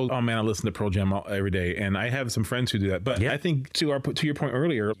who still, oh man, I listen to Pearl Jam every day, and I have some friends who do that. But I think to your point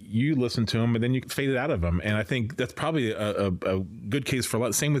earlier, you listen to them, but then you fade it out of them, and I think that's probably a good case for a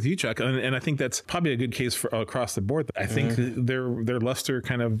lot. Same with you, Chuck, and I think that's probably a good case for across the board. I think their luster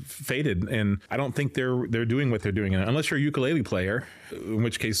kind of faded, and I don't think they're doing what they're doing, unless you're a ukulele player, in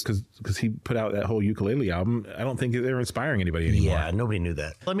which case, because he put out that whole ukulele album, I don't think they're inspiring anybody anymore. Yeah, nobody knew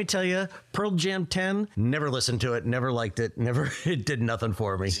that. Let me tell you, Pearl Jam 10, never listened to it, never liked it, it did nothing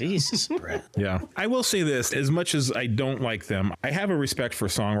for me. Jesus, Brett. Yeah. I will say this, as much as I don't like them, I have a respect for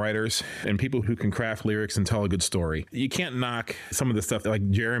songwriters and people who can craft lyrics and tell a good story. You can't knock some of the stuff like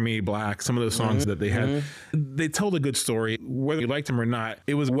Jeremy Black, some of those songs that they had. They told a good story. Whether you liked them or not,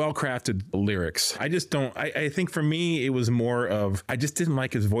 it was well-crafted lyrics. I just don't, I think for me, it was more of, I just didn't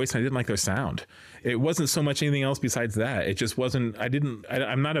like his voice and I didn't like their sound. It wasn't so much anything else besides that. It just wasn't,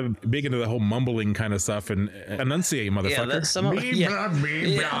 I'm not big into the whole mumbling kind of stuff and enunciate, motherfucker. Yeah, that's some of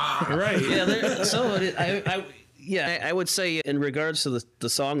Right. Yeah, I would say in regards to the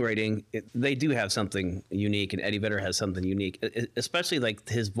songwriting, they do have something unique, and Eddie Vedder has something unique, especially like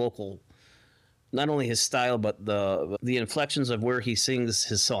his vocal, not only his style, but the inflections of where he sings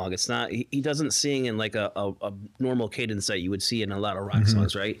his song. It's not, he doesn't sing in like a normal cadence that you would see in a lot of rock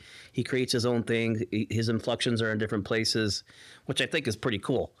songs, right? He creates his own thing. His inflections are in different places, which I think is pretty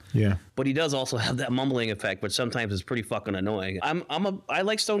cool. Yeah. But he does also have that mumbling effect, which sometimes is pretty fucking annoying. I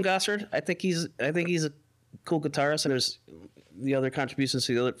like Stone Gossard. I think he's a cool guitarist, and there's the other contributions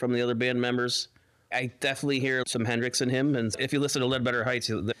from the other band members. I definitely hear some Hendrix in him, and if you listen to Ledbetter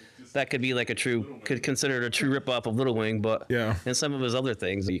Heights, that could be like could consider it a true ripoff of Little Wing, but yeah, and some of his other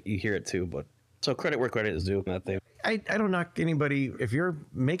things you hear it too. But so credit where credit is due on that thing. I don't knock anybody. If you're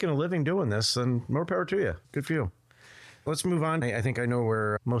making a living doing this, then more power to you. Good for you. Let's move on. I think I know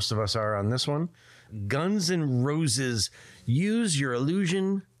where most of us are on this one. Guns N' Roses, Use Your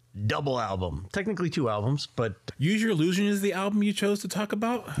Illusion double album. Technically 2 albums, but Use Your Illusion is the album you chose to talk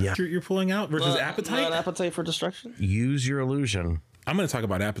about? Yeah. You're pulling out versus Appetite? Not Appetite for Destruction? Use Your Illusion. I'm going to talk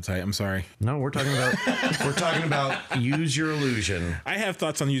about Appetite. I'm sorry. No, we're talking about Use Your Illusion. I have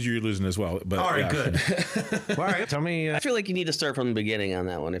thoughts on Use Your Illusion as well. But All right, good. All right, tell me. I feel like you need to start from the beginning on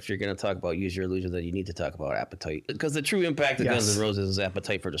that one. If you're going to talk about Use Your Illusion, then you need to talk about Appetite. Because the true impact of Guns N' Roses is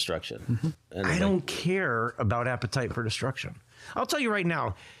Appetite for Destruction. And I don't care about Appetite for Destruction. I'll tell you right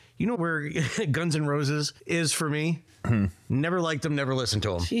now. You know where Guns N' Roses is for me? Never liked them, never listened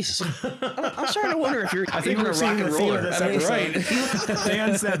to them. Jesus. I'm starting to wonder if you're I think even we're a seeing rock and the theme roller. of this I mean, episode.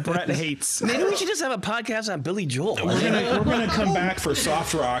 Bands that Brett hates. Maybe we should just have a podcast on Billy Joel. we're gonna come back for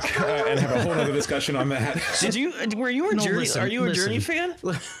soft rock and have a whole other discussion on that. Were you a Journey? listen, Are you a listen. Journey fan?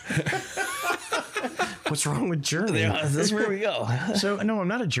 What's wrong with Journey? Yeah, that's where we go. So no, I'm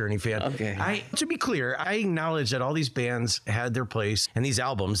not a Journey fan. Okay. To be clear, I acknowledge that all these bands had their place, and these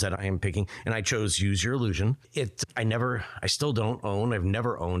albums that I am picking, and I chose Use Your Illusion. I still don't own. I've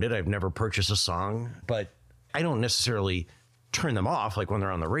never owned it. I've never purchased a song, but I don't necessarily turn them off like when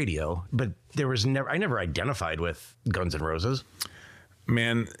they're on the radio. But I never identified with Guns N' Roses.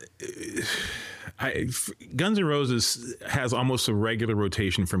 Man, Guns N' Roses has almost a regular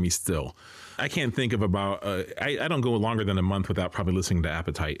rotation for me still. I can't think of about, I don't go longer than a month without probably listening to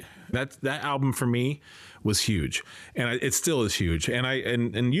Appetite. That album for me was huge, and it still is huge.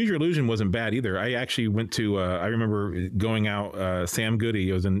 And Use Your Illusion wasn't bad either. I actually went to, I remember going out, Sam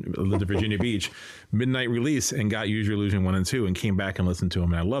Goody, lived in Virginia Beach, midnight release, and got Use Your Illusion 1 and 2 and came back and listened to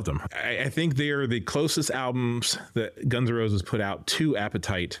them, and I loved them. I think they are the closest albums that Guns N' Roses put out to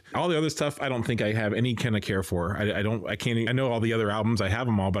Appetite. All the other stuff, I don't think I have any kind of care for. I know all the other albums, I have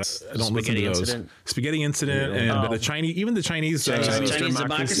them all, but I don't listen to those. Spaghetti Incident and the Chinese, even the Chinese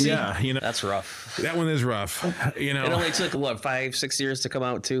Democracy. Yeah, that's rough. That one is rough. It only took 5-6 years to come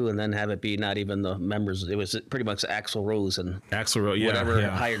out too, and then have it be not even the members. It was pretty much Axl Rose and whatever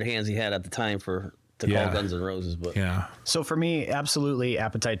hired hands he had at the time to call Guns N' Roses. But So for me, absolutely,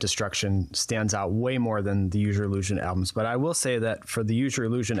 Appetite Destruction stands out way more than the Use Your Illusion albums. But I will say that for the Use Your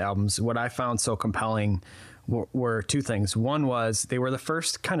Illusion albums, what I found so compelling were two things. One was they were the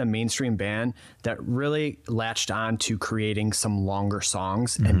first kind of mainstream band that really latched on to creating some longer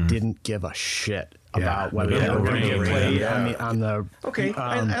songs and didn't give a shit about whether they were going to get played on the. Okay,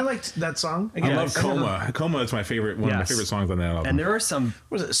 I liked that song. I love Coma. Coma is my favorite, one of my favorite songs on that album. And there are some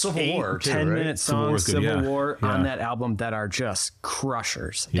Civil War, 10-minute songs, Civil War on that album that are just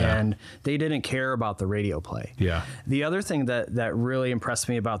crushers. Yeah. And they didn't care about the radio play. Yeah. The other thing that really impressed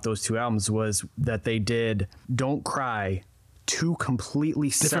me about those two albums was that they did Don't Cry, two completely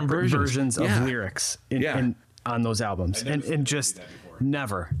Different separate versions of Yeah. lyrics on those albums. And just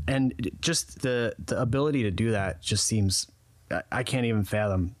never. And just the ability to do that just seems, I can't even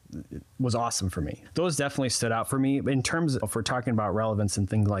fathom, it was awesome for me. Those definitely stood out for me. In terms of, if we're talking about relevance and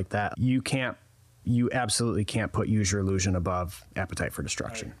things like that, you absolutely can't put Use Your Illusion above Appetite for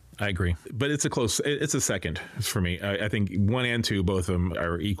Destruction. I agree, but it's a second for me. I think 1 and 2, both of them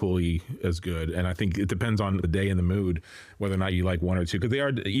are equally as good, and I think it depends on the day and the mood whether or not you like 1 or 2, because they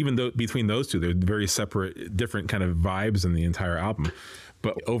are, even though between those two, they're very separate, different kind of vibes in the entire album.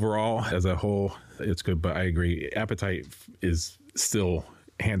 But overall, as a whole, it's good. But I agree, Appetite is still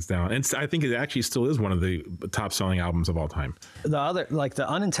hands down, and I think it actually still is one of the top selling albums of all time. The other, like the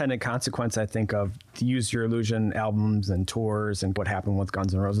unintended consequence, I think, of the Use Your Illusion albums and tours and what happened with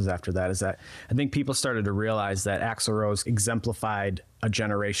Guns N' Roses after that is that I think people started to realize that Axl Rose exemplified a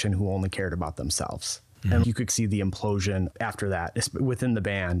generation who only cared about themselves. And you could see the implosion after that within the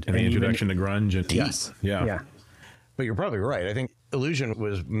band. And the introduction to grunge. And Yes. Yeah. But you're probably right. I think Illusion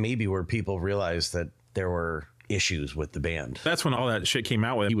was maybe where people realized that there were issues with the band. That's when all that shit came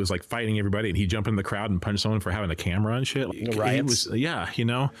out. With he was like fighting everybody, and he jumped in the crowd and punched someone for having a camera and shit. Riots. Yeah,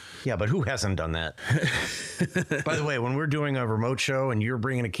 Yeah, but who hasn't done that? By the way, when we're doing a remote show and you're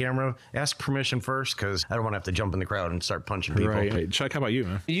bringing a camera, ask permission first, because I don't want to have to jump in the crowd and start punching people. Right. Chuck, how about you,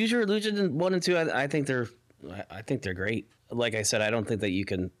 man? Use Your Illusion 1 and 2. I think they're great. Like I said, I don't think that you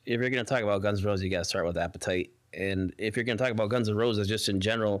can. If you're going to talk about Guns N' Roses, you got to start with Appetite. And if you're going to talk about Guns N' Roses just in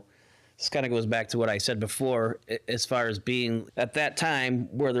general, this kind of goes back to what I said before, as far as being at that time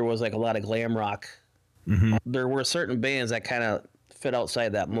where there was like a lot of glam rock. There were certain bands that kind of fit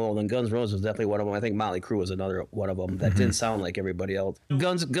outside that mold, and Guns N' Roses was definitely one of them. I think Motley Crue was another one of them that didn't sound like everybody else.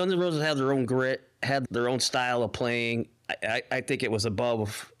 Guns N' Roses had their own grit, had their own style of playing. I think it was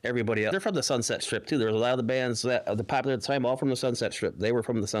above everybody else. They're from the Sunset Strip too. There was a lot of the bands that the popular at the time, all from the Sunset Strip. They were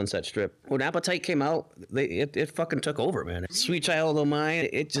from the Sunset Strip. When Appetite came out, it fucking took over, man. Sweet Child O' Mine,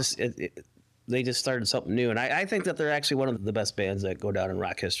 they just started something new, and I think that they're actually one of the best bands that go down in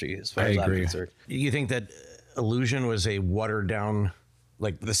rock history as far as I'm concerned. You think that Illusion was a watered down,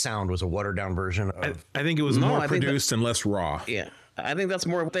 like the sound was a watered down version of? I think it was more produced and less raw. Yeah. I think that's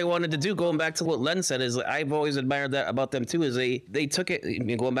more what they wanted to do. Going back to what Len said, is I've always admired that about them too. Is they took it.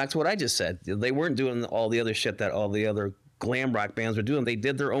 Going back to what I just said, they weren't doing all the other shit that all the other glam rock bands were doing. They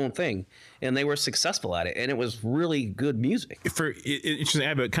did their own thing, and they were successful at it, and it was really good music. Interesting, I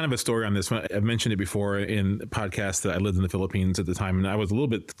have kind of a story on this one. I've mentioned it before in podcasts that I lived in the Philippines at the time, and I was a little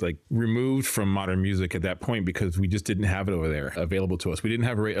bit like removed from modern music at that point because we just didn't have it over there available to us. We didn't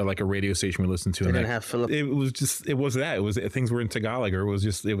have a radio station we listened to. They didn't have It was things were in Tagalog, or it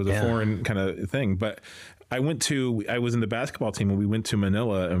was a foreign kind of thing. But I was in the basketball team and we went to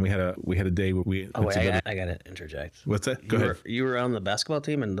Manila and we had a day where we Oh, went wait, together. I got to interject. What's that? Go ahead. You were on the basketball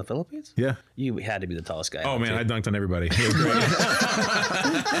team in the Philippines? Yeah. You had to be the tallest guy. Oh on the man, I team. dunked on everybody. It was great.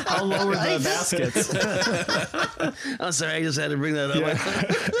 How low were the baskets? I'm sorry, I just had to bring that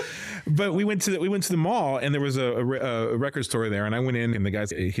up. But we went to the mall and there was a record store there, and I went in and the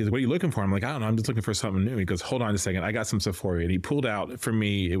guy's he's like, "What are you looking for?" I'm like, "I don't know. I'm just looking for something new." He goes, "Hold on a second. I got some stuff for you." And he pulled out for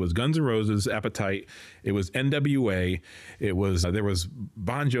me. It was Guns N' Roses, Appetite. It was NWA. It was there was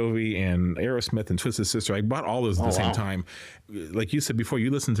Bon Jovi and Aerosmith and Twisted Sister. I bought all those at the same time. Like you said before, you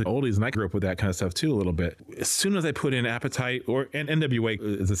listened to oldies, and I grew up with that kind of stuff too a little bit. As soon as I put in Appetite and NWA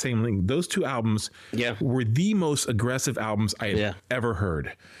is the same thing. Those two albums were the most aggressive albums I had ever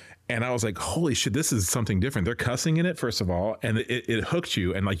heard. And I was like, holy shit, this is something different. They're cussing in it, first of all, and it hooked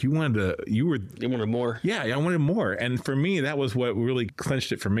you. And like you wanted more. Yeah, I wanted more. And for me, that was what really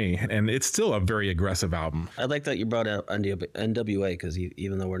clinched it for me. And it's still a very aggressive album. I like that you brought up NWA because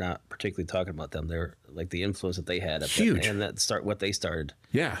even though we're not particularly talking about them, they're like the influence that they had. Huge. And what they started.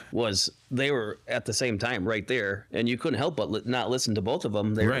 Yeah. Was they were at the same time right there, and you couldn't help but not listen to both of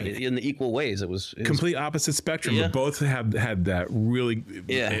them. They were in the equal ways. It was complete opposite spectrum, but both had that really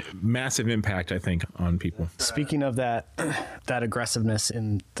massive impact, I think, on people. Speaking of that aggressiveness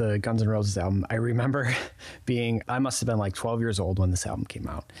in the Guns N' Roses album, I remember I must have been like 12 years old when this album came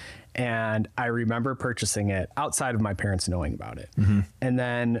out. And I remember purchasing it outside of my parents knowing about it. Mm-hmm. And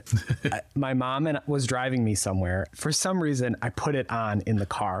then my mom was driving me somewhere. For some reason, I put it on in the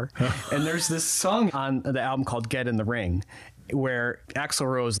car. And there's this song on the album called Get in the Ring, where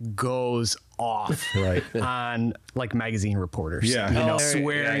Axl Rose goes off on like magazine reporters,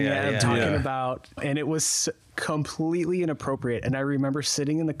 swearing at him, talking about, and it was completely inappropriate. And I remember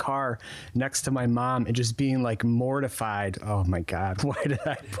sitting in the car next to my mom and just being like mortified. Oh my God, why did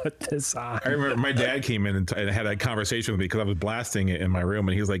I put this on? I remember my dad came in and had a conversation with me because I was blasting it in my room,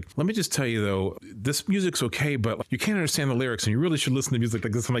 and he was like, "Let me just tell you though, this music's okay, but you can't understand the lyrics, and you really should listen to music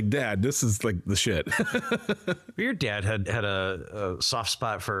like this." I'm like, "Dad, this is like the shit." Your dad had a soft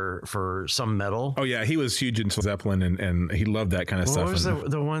spot for some metal. Oh yeah, he was huge into Zeppelin, and he loved that kind of stuff. What was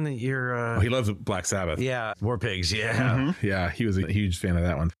the one that you're? He loves Black Sabbath. Yeah, War Pigs. Yeah, mm-hmm. Yeah, he was a huge fan of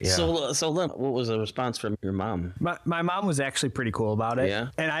that one. Yeah. So Lynn, what was the response from your mom? My mom was actually pretty cool about it. Yeah,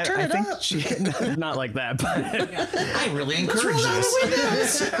 and I think she not like that, but I really encourage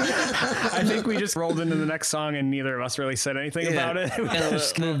this. I think we just rolled into the next song, and neither of us really said anything about it. We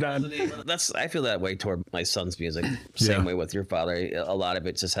just moved on. I feel that way toward my son's music. Same way with your father. A lot of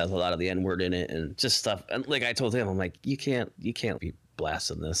it just has a lot of the N-word in it and just stuff. And like I told him, I'm like, you can't be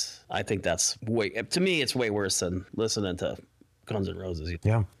blasting this. I think that's to me, it's way worse than listening to Guns N' Roses.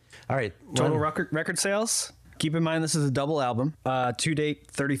 Yeah. All right. Total record sales. Keep in mind, this is a double album. To date,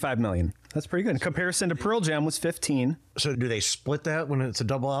 35 million. That's pretty good. In comparison to Pearl Jam was 15. So do they split that when it's a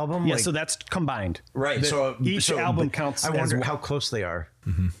double album? Yeah, so that's combined. Right. So each album counts. I wonder how close they are.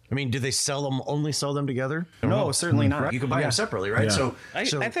 Mm-hmm. I mean, do they only sell them together? No, certainly not. Right. You can buy them separately, right? Yeah. So I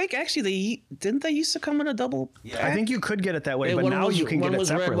think actually didn't they used to come in a double? Yeah. I think you could get it that way, but now you can get it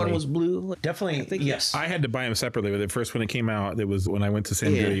separately. One was blue. Definitely. I think yes. I had to buy them separately. With it first when it came out, it was when I went to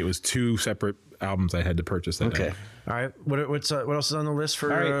San Diego. It was two separate albums I had to purchase that day. All right. What else is on the list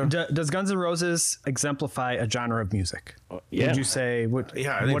for? All right. Does Guns N' Roses exemplify a genre of music? Yeah. Would you say what?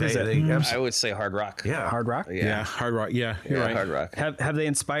 Yeah. I think what is it? I would say hard rock. Yeah. Hard rock. Yeah, hard rock. Yeah, you're right. Hard rock. Have they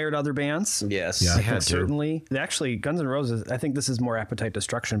inspired other bands? Yes. Yeah, They had certainly. Actually, Guns N' Roses, I think this is more Appetite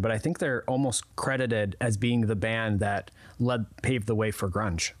Destruction, but I think they're almost credited as being the band that paved the way for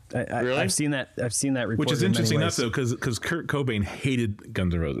grunge. Really? I've seen that report. Which is in many interesting enough, ways. though, because Kurt Cobain hated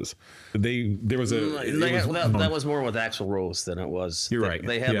Guns N' Roses. There was that was more with Axl Rose than it was. You're right.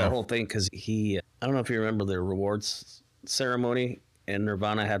 They had the whole thing because I don't know if you remember the awards ceremony, and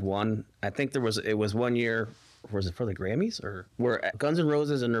Nirvana had one. I think it was 1 year. Was it for the Grammys or where Guns N'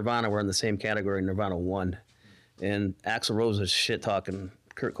 Roses and Nirvana were in the same category? Nirvana won, and Axl Rose was shit talking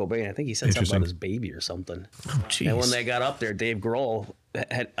Kurt Cobain. I think he said something about his baby or something. Oh, and when they got up there, Dave Grohl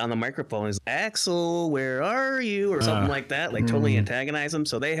had on the microphone, he's Axl, where are you, or something like that, like totally antagonized him.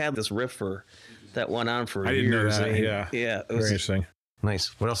 So they had this riff that went on for I years. didn't know that. Yeah, it Very was. interesting. Nice.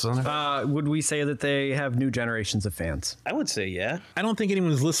 What else is on there? Would we say that they have new generations of fans? I would say yeah. I don't think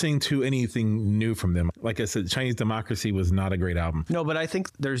anyone's listening to anything new from them. Like I said, Chinese Democracy was not a great album. No, but I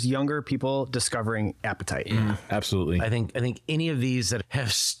think there's younger people discovering Appetite. Absolutely. I think any of these that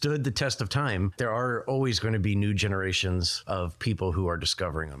have stood the test of time, there are always going to be new generations of people who are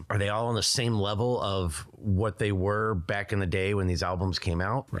discovering them. Are they all on the same level of what they were back in the day when these albums came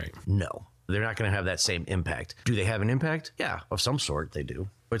out? Right. No. They're not going to have that same impact. Do they have an impact? Yeah, of some sort they do.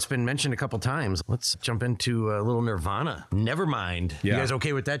 It's been mentioned a couple times. Let's jump into a little Nirvana. Nevermind. Yeah. You guys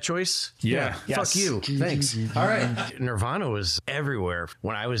okay with that choice? Yeah. Fuck you. Thanks. All right. Nirvana was everywhere.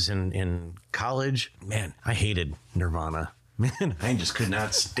 When I was in college, man, I hated Nirvana. Man, I just could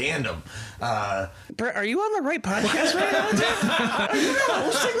not stand them. Brett, are you on the right podcast right now?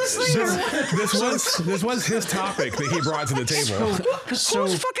 This was his topic that he brought to the table. Whose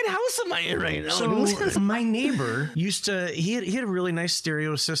fucking house am I in right now? So my neighbor used to, he had a really nice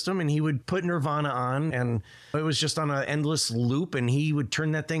stereo system, and he would put Nirvana on, and it was just on an endless loop, and he would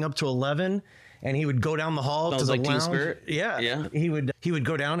turn that thing up to 11, and he would go down the hall to the like Teen lounge. Spirit? Yeah. He would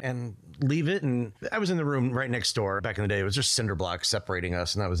go down and leave it, and I was in the room right next door. Back in the day, it was just cinder blocks separating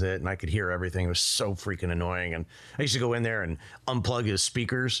us, and that was it, and I could hear everything. It was so freaking annoying, and I used to go in there and unplug his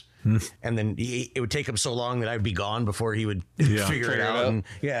speakers, and then it would take him so long that I'd be gone before he would figure it out. And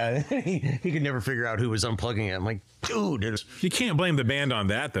he could never figure out who was unplugging it. I'm like, dude, You can't blame the band on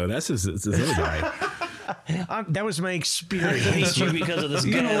that, though. That's his other guy. that was my I experience. hate you because of this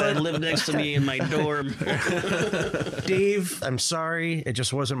guy that lived next to me in my dorm. Dave, I'm sorry. It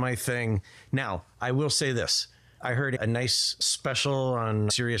just wasn't my thing. Now, I will say this. I heard a nice special on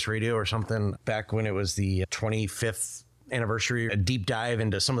Sirius Radio or something back when it was the 25th anniversary, a deep dive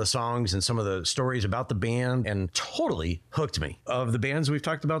into some of the songs and some of the stories about the band, and totally hooked me. Of the bands we've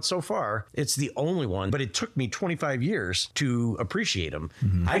talked about so far, it's the only one, but it took me 25 years to appreciate them.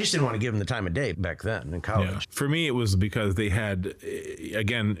 I just didn't want to give them the time of day back then in college. Yeah. For me, it was because they had,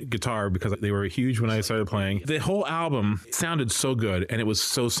 again, guitar, because they were huge when I started playing. The whole album sounded so good, and it was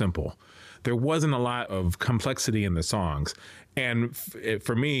so simple. There wasn't a lot of complexity in the songs. And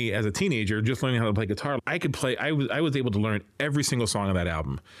for me, as a teenager, just learning how to play guitar, I could play. I was able to learn every single song of that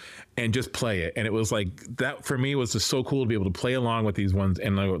album, and just play it. And it was like that for me was just so cool to be able to play along with these ones.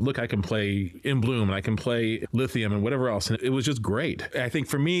 And look, I can play In Bloom, and I can play Lithium, and whatever else. And it was just great. I think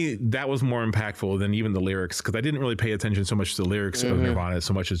for me, that was more impactful than even the lyrics, because I didn't really pay attention so much to the lyrics of Nirvana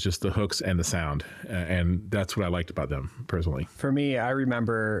so much as just the hooks and the sound. And that's what I liked about them personally. For me, I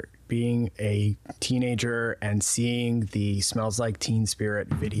remember being a teenager and seeing the Smells Like Teen Spirit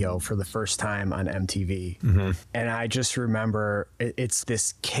video for the first time on MTV. And I just remember it's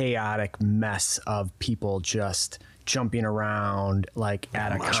this chaotic mess of people just jumping around like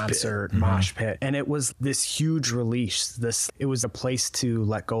at a concert, mosh pit. And it was this huge release. It was a place to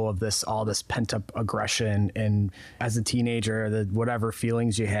let go of all this pent up aggression. And as a teenager, whatever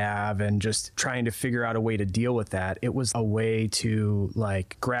feelings you have, and just trying to figure out a way to deal with that. It was a way to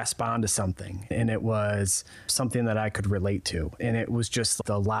like grasp onto something. And it was something that I could relate to. And it was just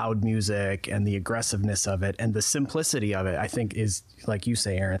the loud music and the aggressiveness of it and the simplicity of it, I think is, like you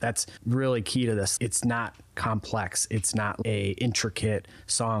say, Aaron, that's really key to this. It's not complex. It's not a intricate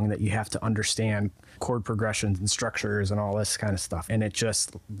song that you have to understand chord progressions and structures and all this kind of stuff. And it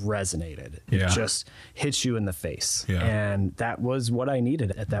just resonated. Yeah. It just hits you in the face. Yeah. And that was what I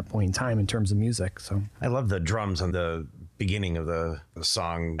needed at that point in time in terms of music. So I love the drums on the beginning of the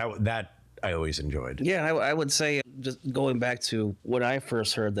song. That I always enjoyed. Yeah, I would say, just going back to when I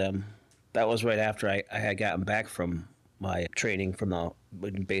first heard them, that was right after I had gotten back from my training from the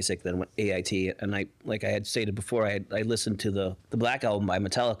basic, then went AIT, and I had stated before, I listened to the Black Album by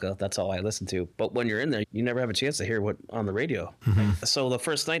Metallica. That's all I listened to. But when you're in there, you never have a chance to hear what on the radio. So the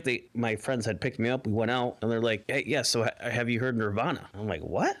first night my friends had picked me up, we went out, and they're like, "Hey, yeah, so have you heard Nirvana?" I'm like,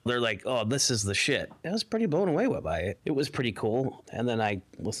 "What?" They're like, "Oh, this is the shit." I was pretty blown away by it. It was pretty cool. And then I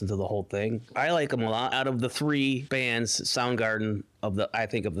listened to the whole thing. I like them a lot. Out of the three bands, Soundgarden, I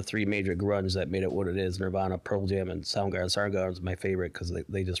think of the three major grunge that made it what it is, Nirvana, Pearl Jam, and Soundgarden. Soundgarden's my favorite because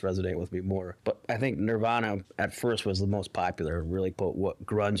they just resonate with me more. But I think Nirvana at first was the most popular, really put what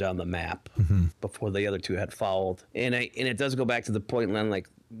grunge on the map before the other two had followed. And it does go back to the point, Len, like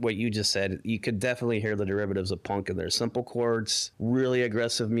what you just said. You could definitely hear the derivatives of punk in there. Simple chords, really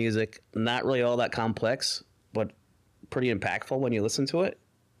aggressive music, not really all that complex, but pretty impactful when you listen to it.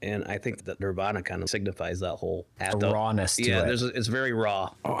 And I think that Nirvana kind of signifies that whole rawness to it. It's very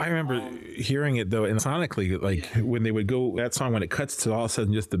raw. Oh, I remember hearing it though, and sonically, like when they would go that song, when it cuts to all of a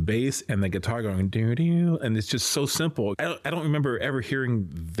sudden just the bass and the guitar going doo doo, and it's just so simple. I don't remember ever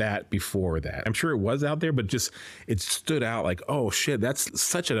hearing that before that. I'm sure it was out there, but just it stood out like, oh shit, that's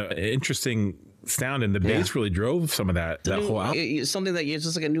such an interesting sound, and the bass really drove some of that whole album. It's something that it's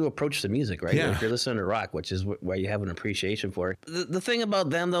just like a new approach to music, right? Yeah. If you're listening to rock, which is why you have an appreciation for it. The thing about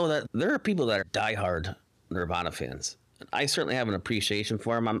them, though, that there are people that are diehard Nirvana fans. I certainly have an appreciation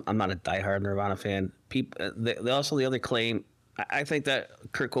for them. I'm not a diehard Nirvana fan. They also, the other claim, I think that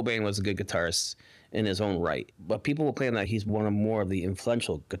Kurt Cobain was a good guitarist, in his own right. But people will claim that he's one of more of the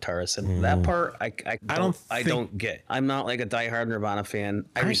influential guitarists, and that part I don't get. I'm not like a diehard Nirvana fan.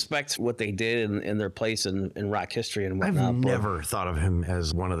 I respect what they did in their place in rock history and whatnot. I've never thought of him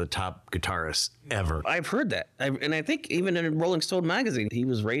as one of the top guitarists ever. I've heard that, and I think even in Rolling Stone magazine, he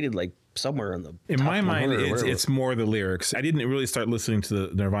was rated like somewhere in the in my mind, 100 or whatever. it's more the lyrics. I didn't really start listening to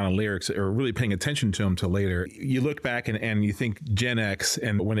the Nirvana lyrics or really paying attention to them till later. You look back and you think Gen X,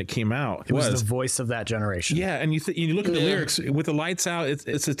 and when it came out, It was the voice of that generation. yeah, and you look at the lyrics with the lights out.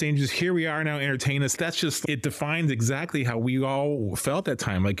 It's a dangerous. Here we are now, entertain us. That's just it defines exactly how we all felt that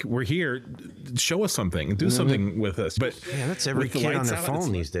time. Like we're here, show us something, do something with us. But Yeah, that's every with the kid on lights their out, phone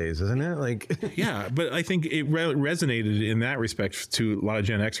it's- these days, isn't it? Like, Yeah, but I think it resonated in that respect to a lot of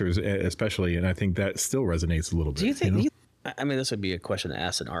Gen Xers, especially, and I think that still resonates a little bit. Do you think? know? I mean, this would be a question to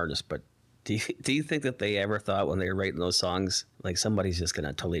ask an artist, but do you think that they ever thought when they were writing those songs, like somebody's just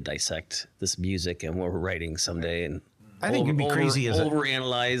gonna totally dissect this music and what we're writing someday and I think it'd be crazy as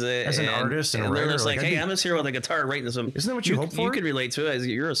overanalyze it as an artist and a they're writer, just like, like, I'd hey, be- I'm just here with a guitar writing some. Isn't that what you hope for? You can relate to it as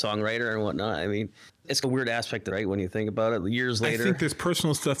you're a songwriter and whatnot. I mean, it's a weird aspect, right? When you think about it, years later. I think there's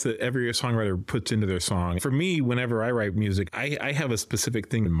personal stuff that every songwriter puts into their song. For me, whenever I write music, I have a specific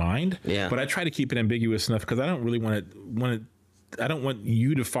thing in mind. Yeah. But I try to keep it ambiguous enough because I don't really I don't want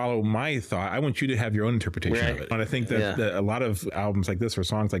you to follow my thought. I want you to have your own interpretation of Right. it. And I think that, that a lot of albums like this or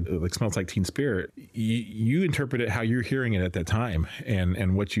songs like Smells Like Teen Spirit, you interpret it how you're hearing it at that time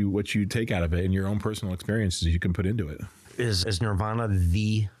and what you take out of it and your own personal experiences you can put into it. is Nirvana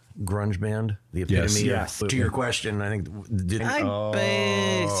the grunge band? The epitome? Yes. To your question, I think. I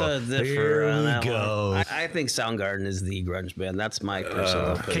beg to differ here on we that go. one. I think Soundgarden is the grunge band. That's my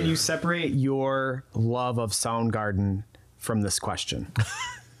personal opinion. Can you separate your love of Soundgarden from this question?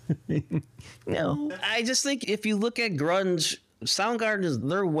 No. I just think if you look at grunge, Soundgarden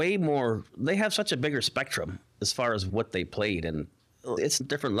they're way more, they have such a bigger spectrum as far as what they played, and it's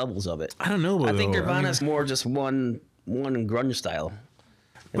different levels of it. I don't know. I think though. Nirvana's more just one grunge style.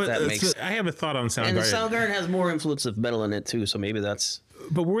 If But that makes I have a thought on And Soundgarden. Soundgarden has more influence of metal in it too, so maybe that's.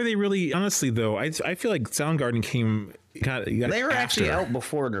 But were they really, honestly though, I feel like Soundgarden got They were actually after. out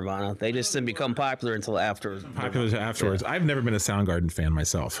before Nirvana. They just didn't become popular until after. popular afterwards. I've never been a Soundgarden fan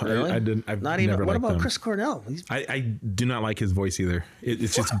myself. Really? I didn't. I've Not never even. What liked about them. Chris Cornell? I do not like his voice either.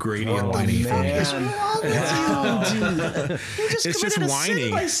 It's just grainy and whiny. It's just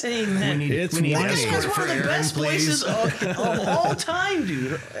whiny. By saying that. It's we need whiny. This was escort one of for the Aaron, best please. voices of all time,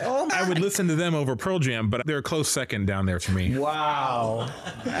 dude. Oh my. I would listen to them over Pearl Jam, but they're a close second down there for me. Wow.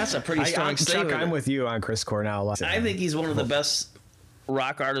 That's a pretty strong Chuck, statement. I'm with you on Chris Cornell. I think he's one of the best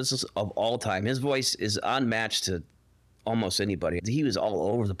rock artists of all time. His voice is unmatched to almost anybody. He was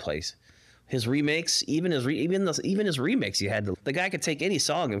all over the place. His remakes, even his remakes, the guy could take any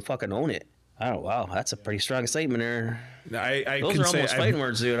song and fucking own it. Oh wow, that's a pretty strong statement there. I Those can are say almost I've- fighting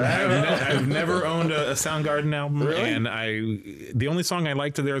words, dude. I've never owned a Soundgarden album, Really? and the only song I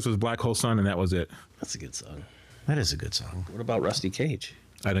liked of theirs was Black Hole Sun, and that was it. That's a good song. That is a good song. What about Rusty Cage?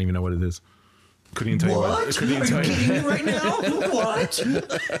 I don't even know what it is. Couldn't even tell you what. Couldn't even tell you. me right now? What?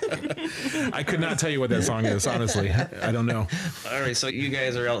 I could not tell you what that song is. Honestly, I don't know. All right, so you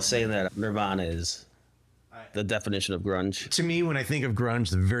guys are out saying that Nirvana is the definition of grunge. To me, when I think of grunge,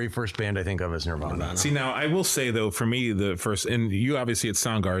 the very first band I think of is Nirvana. See, now I will say though, for me, the first, and you obviously it's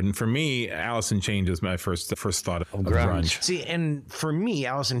Soundgarden. For me, Alice in Chains is my first thought of grunge. See, and for me,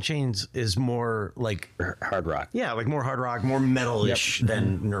 Alice in Chains is more like, Hard rock. yeah, like more hard rock, more metal-ish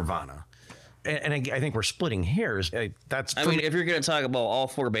than Nirvana. And I think we're splitting hairs. That's I mean, if you're gonna talk about all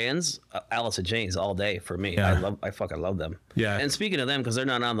four bands, Alice in Chains all day for me. Yeah. I fucking love them. Yeah. And speaking of them, because they're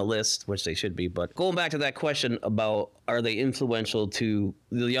not on the list, which they should be, but going back to that question about are they influential to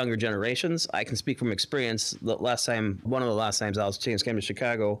the younger generations, I can speak from experience. One of the last times Alice in Chains came to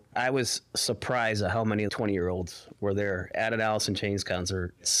Chicago, I was surprised at how many 20-year-olds were there at an Alice in Chains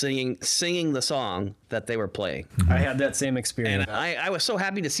concert singing the song that they were playing. I had that same experience. And I was so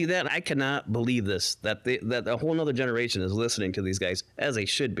happy to see that. And I cannot believe this, that a whole nother generation is listening to these guys as they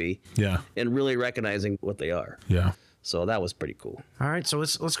should be. Yeah. And really recognizing what they are. Yeah. So that was pretty cool. all right, so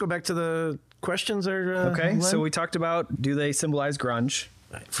let's go back to the questions. Okay, Len? so we talked about, do they symbolize grunge?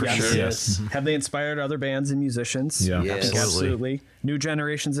 for Yes. sure. Yes. Have they inspired other bands and musicians? Yeah. Yes. I think absolutely. New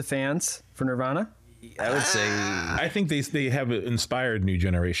generations of fans for Nirvana? I would say I think they have inspired new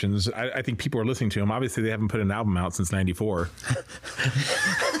generations. I think people are listening to them. Obviously, they haven't put an album out since '94.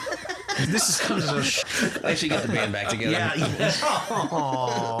 This is I should get the band back together. yeah.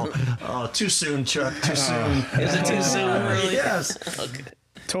 Oh, too soon, Chuck. Too soon. Is it too soon? Really? Yes. Okay.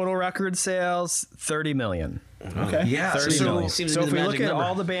 Total record sales, 30 million. Okay. Yeah. 30 So, million. Seems to So be if the we look magic at number.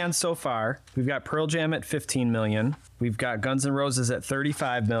 all the bands so far, we've got Pearl Jam at 15 million. We've got Guns N' Roses at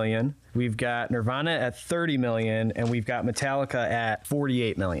 35 million. We've got Nirvana at 30 million, and we've got Metallica at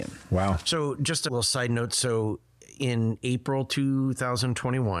 48 million. Wow. so just a little side note. So in April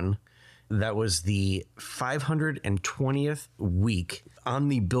 2021, that was the 520th week on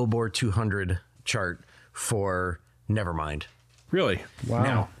the Billboard 200 chart for Nevermind. Really? Wow.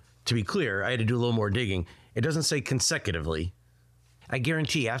 Now, to be clear, I had to do a little more digging. It doesn't say consecutively. I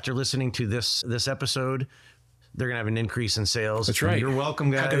guarantee after listening to this episode, they're gonna have an increase in sales. That's right. You're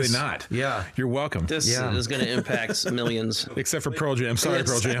welcome, guys. How could they not? Yeah. You're welcome. This Yeah. is going to impact millions. Except for Pearl Jam. Sorry,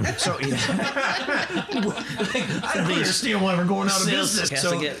 Pearl Jam. So I don't understand why we're going out of Sales business.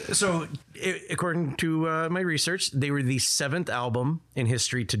 has to get- According to my research, they were the 7th album in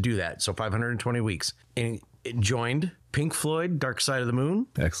history to do that. So 520 weeks, and it joined Pink Floyd, Dark Side of the Moon,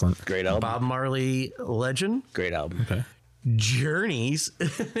 Excellent. Great album. Bob Marley, Legend, Great album. Okay. Journey's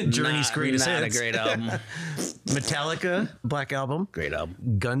greatest Not hits, a great album. Metallica, Black Album, Great album.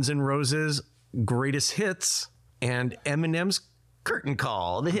 Guns N' Roses, greatest hits, and Eminem's Curtain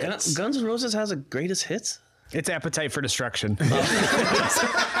Call, the hits. Guns N' Roses has a greatest hits. It's Appetite for Destruction.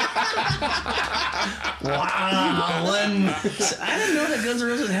 Wow, Len. I didn't know that Guns N'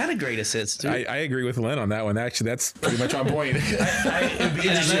 Roses had a greatest hits, too. I agree with Len on that one. Actually, that's pretty much on point.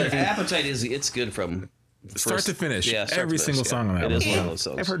 Appetite it's good from Start to finish. Yeah, start Every to single finish, song on that It was is one of well. those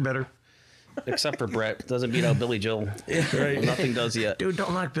songs. I've heard better. Except for Brett, doesn't beat out Billy Joel. Well, nothing does yet. Dude,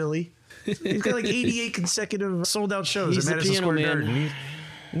 don't knock Billy. He's got like 88 consecutive sold out shows He's at the Madison piano Square man. Garden.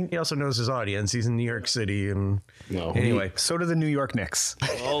 He also knows his audience. He's in New York City, and No. anyway, So do the New York Knicks.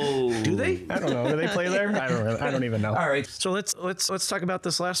 Oh, do they? I don't know. Do they play there? I don't even know. All right, so let's talk about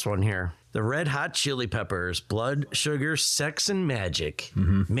this last one here. The Red Hot Chili Peppers, Blood, Sugar, Sex, and Magic.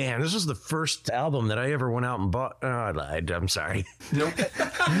 Man, this was the first album that I ever went out and bought. Oh, I lied. I'm sorry.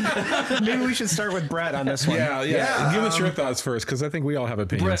 Maybe we should start with Brett on this one. Yeah. Give us your thoughts first, because I think we all have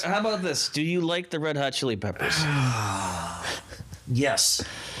opinions. Brett, how about this? Do you like the Red Hot Chili Peppers? Yes.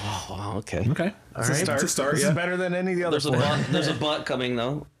 Oh, okay. Okay. All right. It's a start. This Yeah. is better than any of the other There's a four. butt. There's a butt coming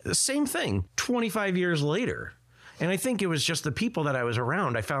though. Same thing 25 years later. And I think it was just the people that I was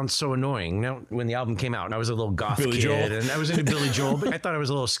around I found so annoying. Now, when the album came out, and I was a little goth Billy kid, Joel. and I was into Billy Joel, but I thought I was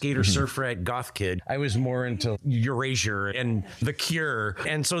a little skater, surf rat, goth kid. I was more into Erasure and The Cure,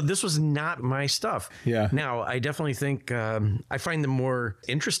 and so this was not my stuff. Yeah. Now, I definitely think I find them more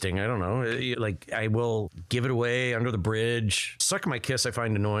interesting. I don't know, like I will Give It Away, Under the Bridge, Suck My Kiss. I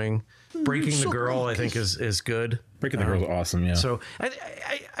find annoying. Breaking the Girl, I think is good. Breaking the Girl's awesome. Yeah. So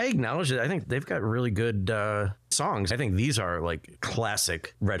I acknowledge it. I think they've got really good songs. I think these are like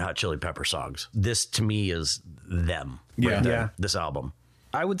classic Red Hot Chili Pepper songs. This to me is them. Yeah. Yeah. This album.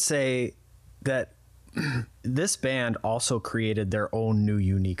 I would say that this band also created their own new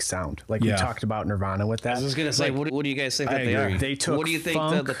unique sound. Like we Yeah. talked about Nirvana with that. I was gonna say, what do you guys think that they agree. are? They took What do you think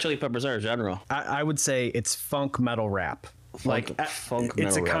funk- the Chili Peppers are general? I would say it's funk metal rap. Funk It's a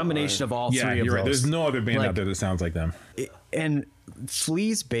metal rap, combination of all yeah, three of you're right. those. There's no other band Like- out there that sounds like them. And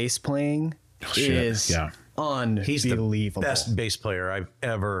Flea's bass playing shit. is Yeah. He's the unbelievable. best bass player I've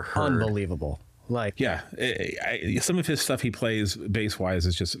ever heard. Unbelievable. Like Yeah. Some of his stuff he plays bass wise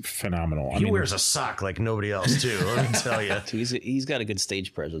is just phenomenal. He wears a sock like nobody else too. Let me tell you. He's got a good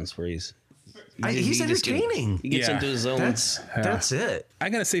stage presence where he's He's he just gets- entertaining. He gets Yeah. into his zone. That's it. I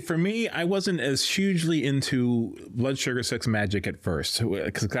gotta say, for me, I wasn't as hugely into Blood Sugar Sex Magic at first,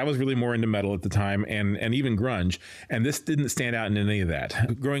 because I was really more into metal at the time and even grunge, and this didn't stand out in any of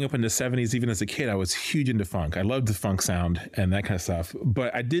that. Growing up in the 70s, even as a kid, I was huge into funk. I loved the funk sound and that kind of stuff,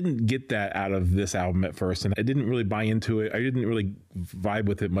 but I didn't get that out of this album at first, and I didn't really buy into it. I didn't really vibe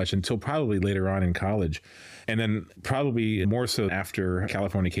with it much until probably later on in college. And then probably more so after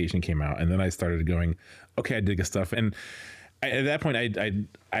Californication came out. And then I started going, okay, I dig his stuff. And at that point,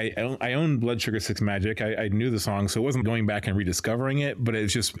 I owned Blood Sugar Sex Magic. I knew the song, so it wasn't going back and rediscovering it, but it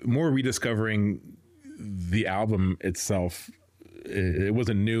was just more rediscovering the album itself. It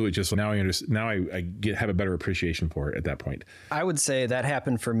wasn't new. It just now I have a better appreciation for it at that point. I would say that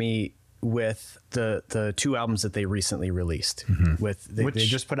happened for me with the two albums that they recently released. With they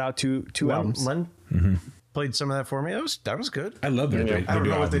just put out two albums. Len played some of that for me. That was good. I love their I don't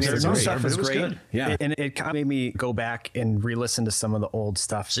know what they albums. did. They're Some great, stuff but is it was great. good. Yeah. And it kind of made me go back and re-listen to some of the old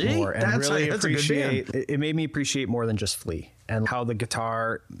stuff See? more and That's really a good appreciate. It made me appreciate more than just Flea. and how the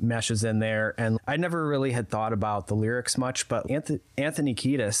guitar meshes in there. And I never really had thought about the lyrics much, but Anthony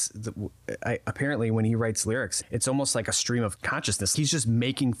Kiedis, apparently when he writes lyrics, it's almost like a stream of consciousness. He's just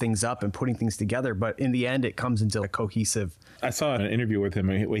making things up and putting things together, but in the end, it comes into a cohesive. I saw an interview with him.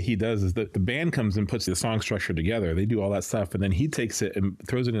 What he does is that the band comes and puts the song structure together. They do all that stuff, and then he takes it and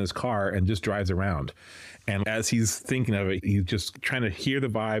throws it in his car and just drives around. And as he's thinking of it, he's just trying to hear the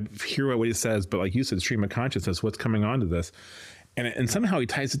vibe, hear what he says, but like you said, stream of consciousness, what's coming onto this. And somehow he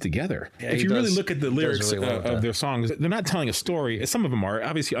ties it together. Yeah, if you really look at the lyrics really well of their songs, they're not telling a story. Some of them are.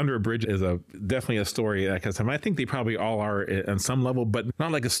 Obviously, Under a Bridge is definitely a story. That kind of stuff. I think they probably all are on some level, but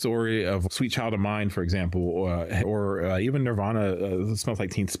not like a story of Sweet Child of Mine, for example, or even Nirvana, Smells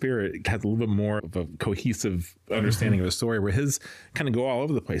Like Teen Spirit has a little bit more of a cohesive understanding of a story, where his kind of go all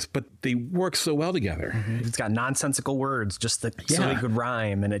over the place, but they work so well together. It's got nonsensical words, just so they could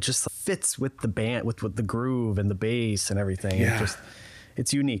rhyme, and it just fits with the band, with the groove and the bass and everything. Yeah.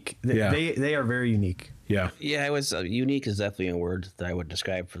 It's unique. They are very unique. Yeah. Yeah, it was unique is definitely a word that I would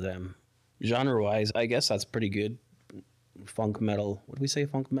describe for them. Genre-wise, I guess that's pretty good. Funk metal. What do we say?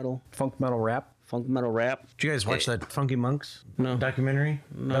 Funk metal? Funk metal rap. Funk metal rap. Did you guys watch that Funky Monks documentary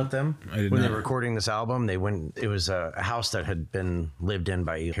about them? I did When not. they were recording this album, it was a house that had been lived in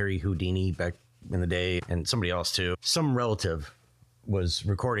by Harry Houdini back in the day, and somebody else too. Some relative was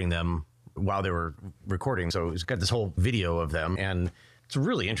recording them while they were recording. So it's got this whole video of them, and it's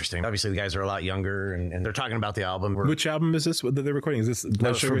really interesting. Obviously, the guys are a lot younger, and they're talking about the album. Which album is this that they're recording? Is this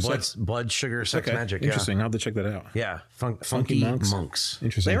Blood Sugar Sex? Blood Sugar Sex Magic. Interesting. I'll have to check that out. Yeah. Funky Monks.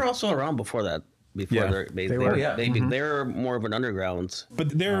 Interesting. They were also around before that. Before Yeah. they're more of an underground.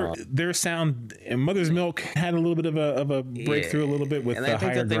 But their sound, and Mother's Milk had a little bit of a breakthrough, a little bit with and the I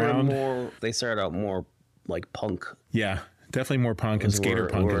think higher that they ground. were more. They started out more like punk. Yeah, definitely more punk and skater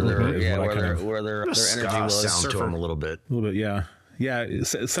punk. Where a little bit is their, yeah, what I where kind their, of- where their energy was. sound to them a little bit. a little bit, yeah. Yeah,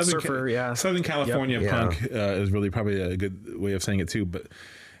 Southern California Yep. punk is really probably a good way of saying it too. But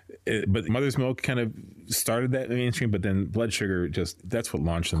Mother's Milk kind of started that mainstream, but then Blood Sugar that's what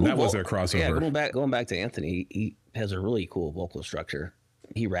launched them. That was their crossover. Yeah, going back to Anthony, he has a really cool vocal structure.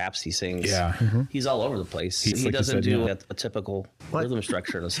 He raps, he sings. Yeah. He's all over the place. He like you doesn't said, do yeah. a typical rhythm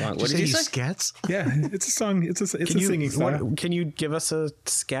structure in a song. What did you say? Scats? Yeah, it's a song. It's a singing style. Can you give us a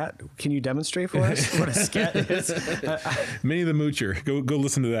scat? Can you demonstrate for us what a scat is? Minnie the Moocher. Go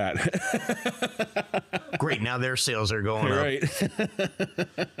listen to that. Great. Now their sales are going up. Right.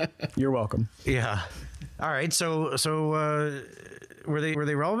 You're welcome. Yeah. All right. So were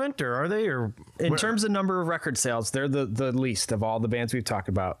they relevant, or are they, or In terms of number of record sales, they're the least of all the bands we've talked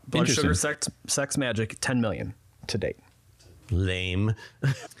about. Blood Sugar Sex Magic, 10 million to date. lame?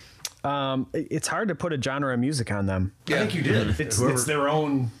 It's hard to put a genre of music on them. I think you did. It's their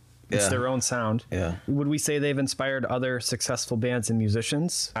own. It's Yeah. their own sound. Yeah. Would we say they've inspired other successful bands and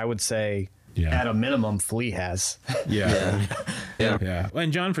musicians? I would say, Yeah. at a minimum, Flea has. Yeah. Yeah. Yeah.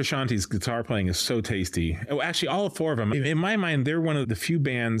 And John Frusciante's guitar playing is so tasty. Oh, actually, all four of them. In my mind, they're one of the few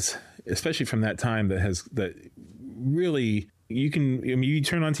bands, especially from that time, that really you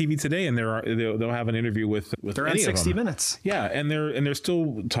turn on TV today and they'll have an interview with They're on any of 60 them. Minutes. Yeah, and they're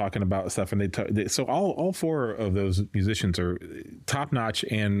still talking about stuff, and so all four of those musicians are top notch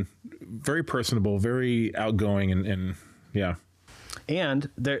and very personable, very outgoing, and yeah. And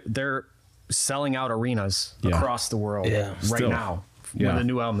they're selling out arenas Yeah. across the world Yeah. right Still. now Yeah. with a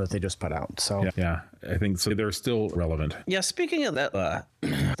new album that they just put out. So Yeah, I think so. They're still relevant. Yeah, speaking of that,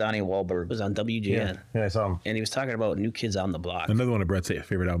 Donnie Wahlberg was on WGN, Yeah, I saw him. and he was talking about New Kids on the Block. Another one of Brett's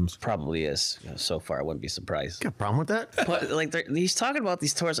favorite albums. Probably is. So far, I wouldn't be surprised. Got a problem with that? But like he's talking about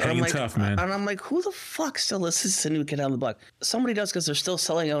these tours, and I'm Hanging like, tough, man. and I'm like, who the fuck still listens to New Kid on the Block? Somebody does, because they're still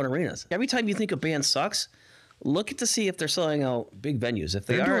selling out arenas. Every time you think a band sucks, look to see if they're selling out big venues. If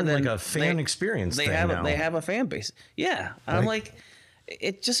they They're are, doing then like a fan experience They thing have now. they have a fan base. Yeah, and I'm like,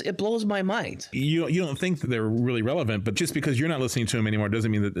 it blows my mind. You don't think that they're really relevant, but just because you're not listening to them anymore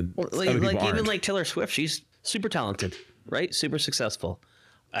doesn't mean that Like, other people even aren't. like Taylor Swift, she's super talented, right? Super successful.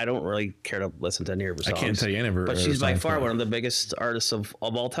 I don't really care to listen to any of her songs. can't tell you any of her But she's by songs, far but- one of the biggest artists of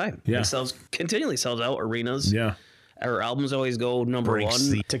all time. Yeah. Continually sells out arenas. Yeah. Her albums always go number Breaks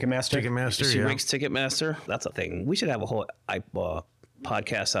one. the Ticketmaster. Ticketmaster. She Yeah. breaks Ticketmaster. That's a thing. We should have a whole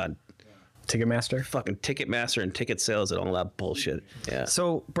podcast on Ticketmaster. fucking Ticketmaster and ticket sales and all that bullshit. Yeah.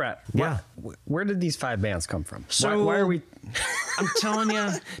 So, Brett, Yeah. where did these 5 bands come from? So- why are we? I'm telling you,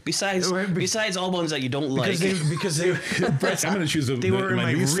 besides all ones that you don't like. because they Brett, I'm going to choose were in my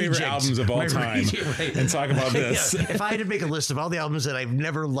my least favorite reject- albums of all my time reject, right. and talk about this. Yeah, if I had to make a list of all the albums that I've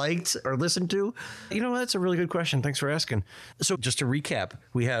never liked or listened to, that's a really good question. Thanks for asking. So just to recap,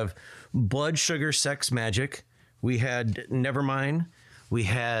 we have Blood Sugar Sex Magic, we had Nevermind, we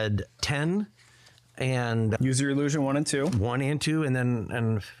had 10, and Use Your Illusion 1 and 2. 1 and 2, and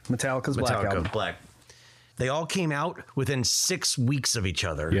then Metallica's Black Album. Black. They all came out within 6 weeks of each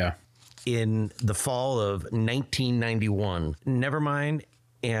other. Yeah. In the fall of 1991. Nevermind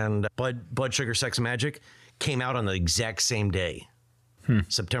and Blood Sugar Sex Magic came out on the exact same day,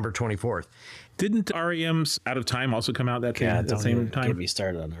 September 24th. Didn't REM's Out of Time also come out that same Get time? me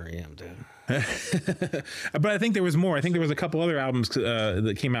started on REM, dude. But I think there was more. I think there was a couple other albums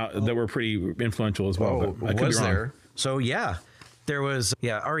that came out that were pretty influential as well. but I could was be wrong. there? So yeah. There was,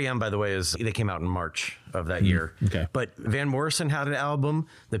 REM, by the way, they came out in March of that year. Okay. But Van Morrison had an album,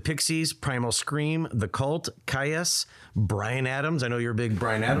 The Pixies, Primal Scream, The Cult, Kyuss, Bryan Adams. I know you're a big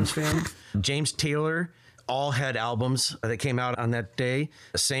Bryan Adams fan. James Taylor, all had albums that came out on that day.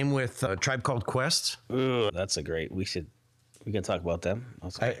 Same with Tribe Called Quest. Ooh, that's a great. We can talk about them.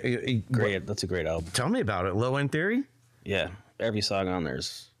 That's great. That's a great album. Tell me about it. Low End Theory? Yeah, every song on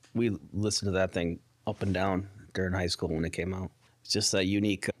there's. We listened to that thing up and down during high school when it came out. It's just that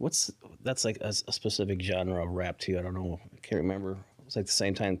unique. That's like a specific genre of rap too. I don't know. I can't remember. It was like the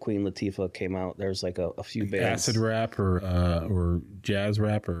same time Queen Latifah came out. There's like a few bands. Acid rap or jazz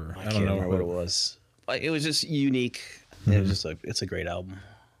rap or I don't can't know remember what it was. Like, it was just unique. It was just it's a great album.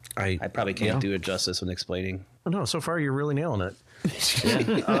 I probably can't do it justice when explaining. No, so far you're really nailing it.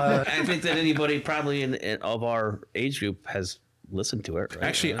 I think that anybody probably of our age group has listened to it. Right?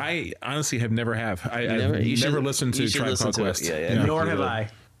 Actually, I honestly have never have. I've You should- never listened to you should Tribe listen Called to it. Quest. Yeah. Nor have I.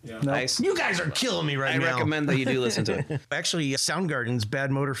 Nice. You guys are killing me right I now. recommend that you do listen to it. Actually, Soundgarden's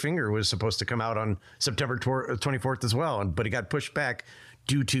Bad Motor Finger was supposed to come out on September 24th as well, but it got pushed back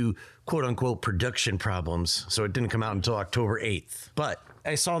due to quote unquote production problems. So it didn't come out until October 8th. But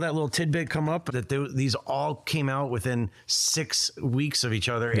I saw that little tidbit come up that these all came out within 6 weeks of each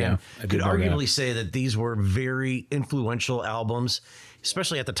other. Yeah, And I did could know arguably that. say that these were very influential albums,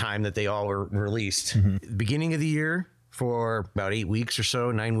 especially at the time that they all were released. Beginning of the year, for about 8 weeks or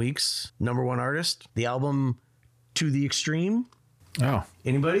so, 9 weeks, #1 artist. The album To the Extreme. Oh,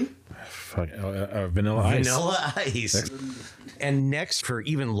 Anybody? fuck. Vanilla Ice. Vanilla Ice. And next, for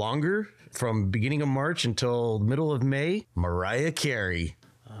even longer, from beginning of March until middle of May, Mariah Carey.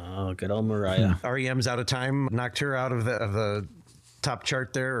 Oh, good old Mariah. REM's Out of Time knocked her out of the top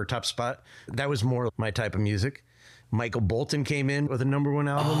chart there, or top spot. That was more my type of music. Michael Bolton came in with a #1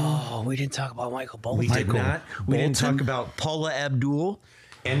 album. Oh, we didn't talk about Michael Bolton. We did not. We didn't Bolton? talk about Paula Abdul.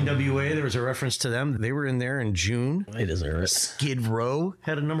 NWA, there was a reference to them. They were in there in June. They deserve it. Skid Row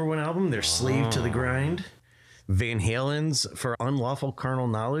had a #1 album. Their Slave to the Grind. Van Halen's For Unlawful Carnal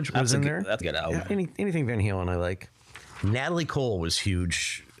Knowledge was in there. That's a good album. Yeah, anything Van Halen I like. Natalie Cole was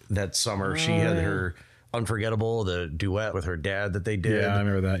huge that summer. She had her Unforgettable, the duet with her dad that they did. Yeah, I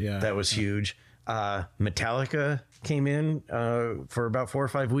remember that. Yeah. That was huge. Metallica came in for about 4 or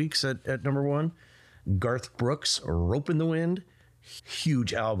 5 weeks at #1. Garth Brooks, Rope in the Wind,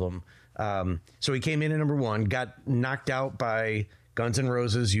 huge album. So he came in at #1, got knocked out by Guns N'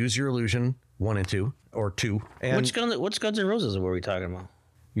 Roses, Use Your Illusion, 1 and 2, or 2. And Which Guns N' Roses were we talking about?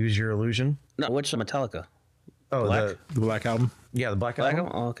 Use Your Illusion. No, which Metallica? Oh, Black? The Black Album. the Black Black Album.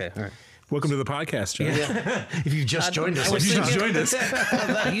 album? Oh, okay, all right. Welcome to the podcast, John. If you just joined us, I was you just thinking- joined us.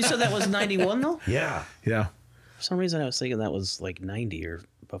 You said that was 91 though? Yeah. Yeah. For some reason I was thinking that was like 90 or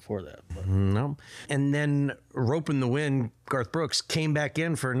before that. But No. And then Rope in the Wind, Garth Brooks came back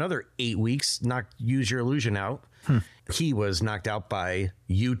in for another 8 weeks, knocked Use Your Illusion out. He was knocked out by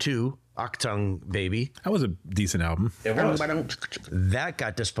U2, Achtung Baby. That was a decent album. That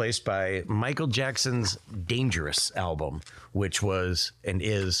got displaced by Michael Jackson's Dangerous album, which was and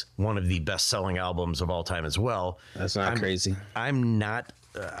is one of the best-selling albums of all time as well. That's not crazy. I'm not.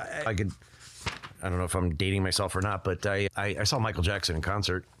 I don't know if I'm dating myself or not, but I saw Michael Jackson in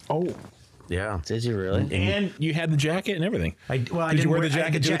concert. Oh. Yeah. Did you really? And you had the jacket and everything. Did you wear the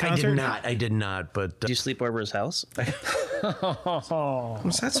jacket to the concert? I did not. But Did you sleep over his house?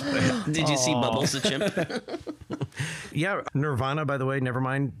 that's Did you see Bubbles the chimp? yeah. Nirvana, by the way,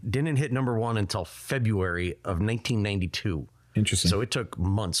 Nevermind, didn't hit #1 until February of 1992. Interesting. So it took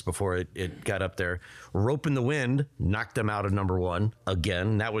months before it got up there. Rope in the Wind knocked them out of #1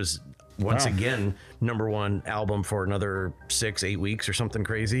 again. That was once again #1 album for another 6-8 weeks or something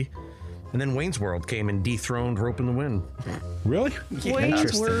crazy. And then Wayne's World came and dethroned Rope in the Wind. Really?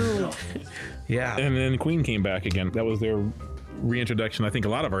 Wayne's World. Yeah. And then Queen came back again. That was their reintroduction. I think a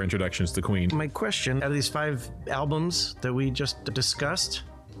lot of our introductions to Queen. My question, out of these 5 albums that we just discussed,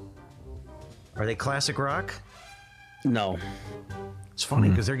 are they classic rock? No. It's funny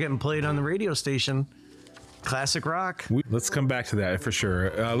because they're getting played on the radio station Classic rock. Let's come back to that for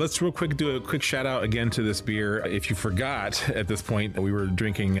sure. Let's real quick do a quick shout out again to this beer. If you forgot at this point, we were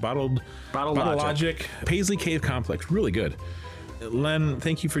drinking Bottled Logic Paisley Cave Complex. Really good. Len,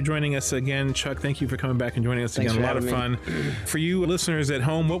 thank you for joining us again. Chuck, thank you for coming back and joining us again. A lot of fun. For you listeners at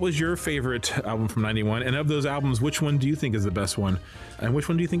home, what was your favorite album from 91? And of those albums, which one do you think is the best one? And which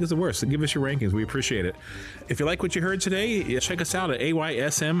one do you think is the worst? So give us your rankings. We appreciate it. If you like what you heard today, check us out at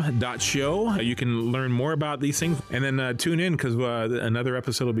aysm.show. You can learn more about these things. And then tune in because another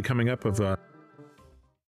episode will be coming up of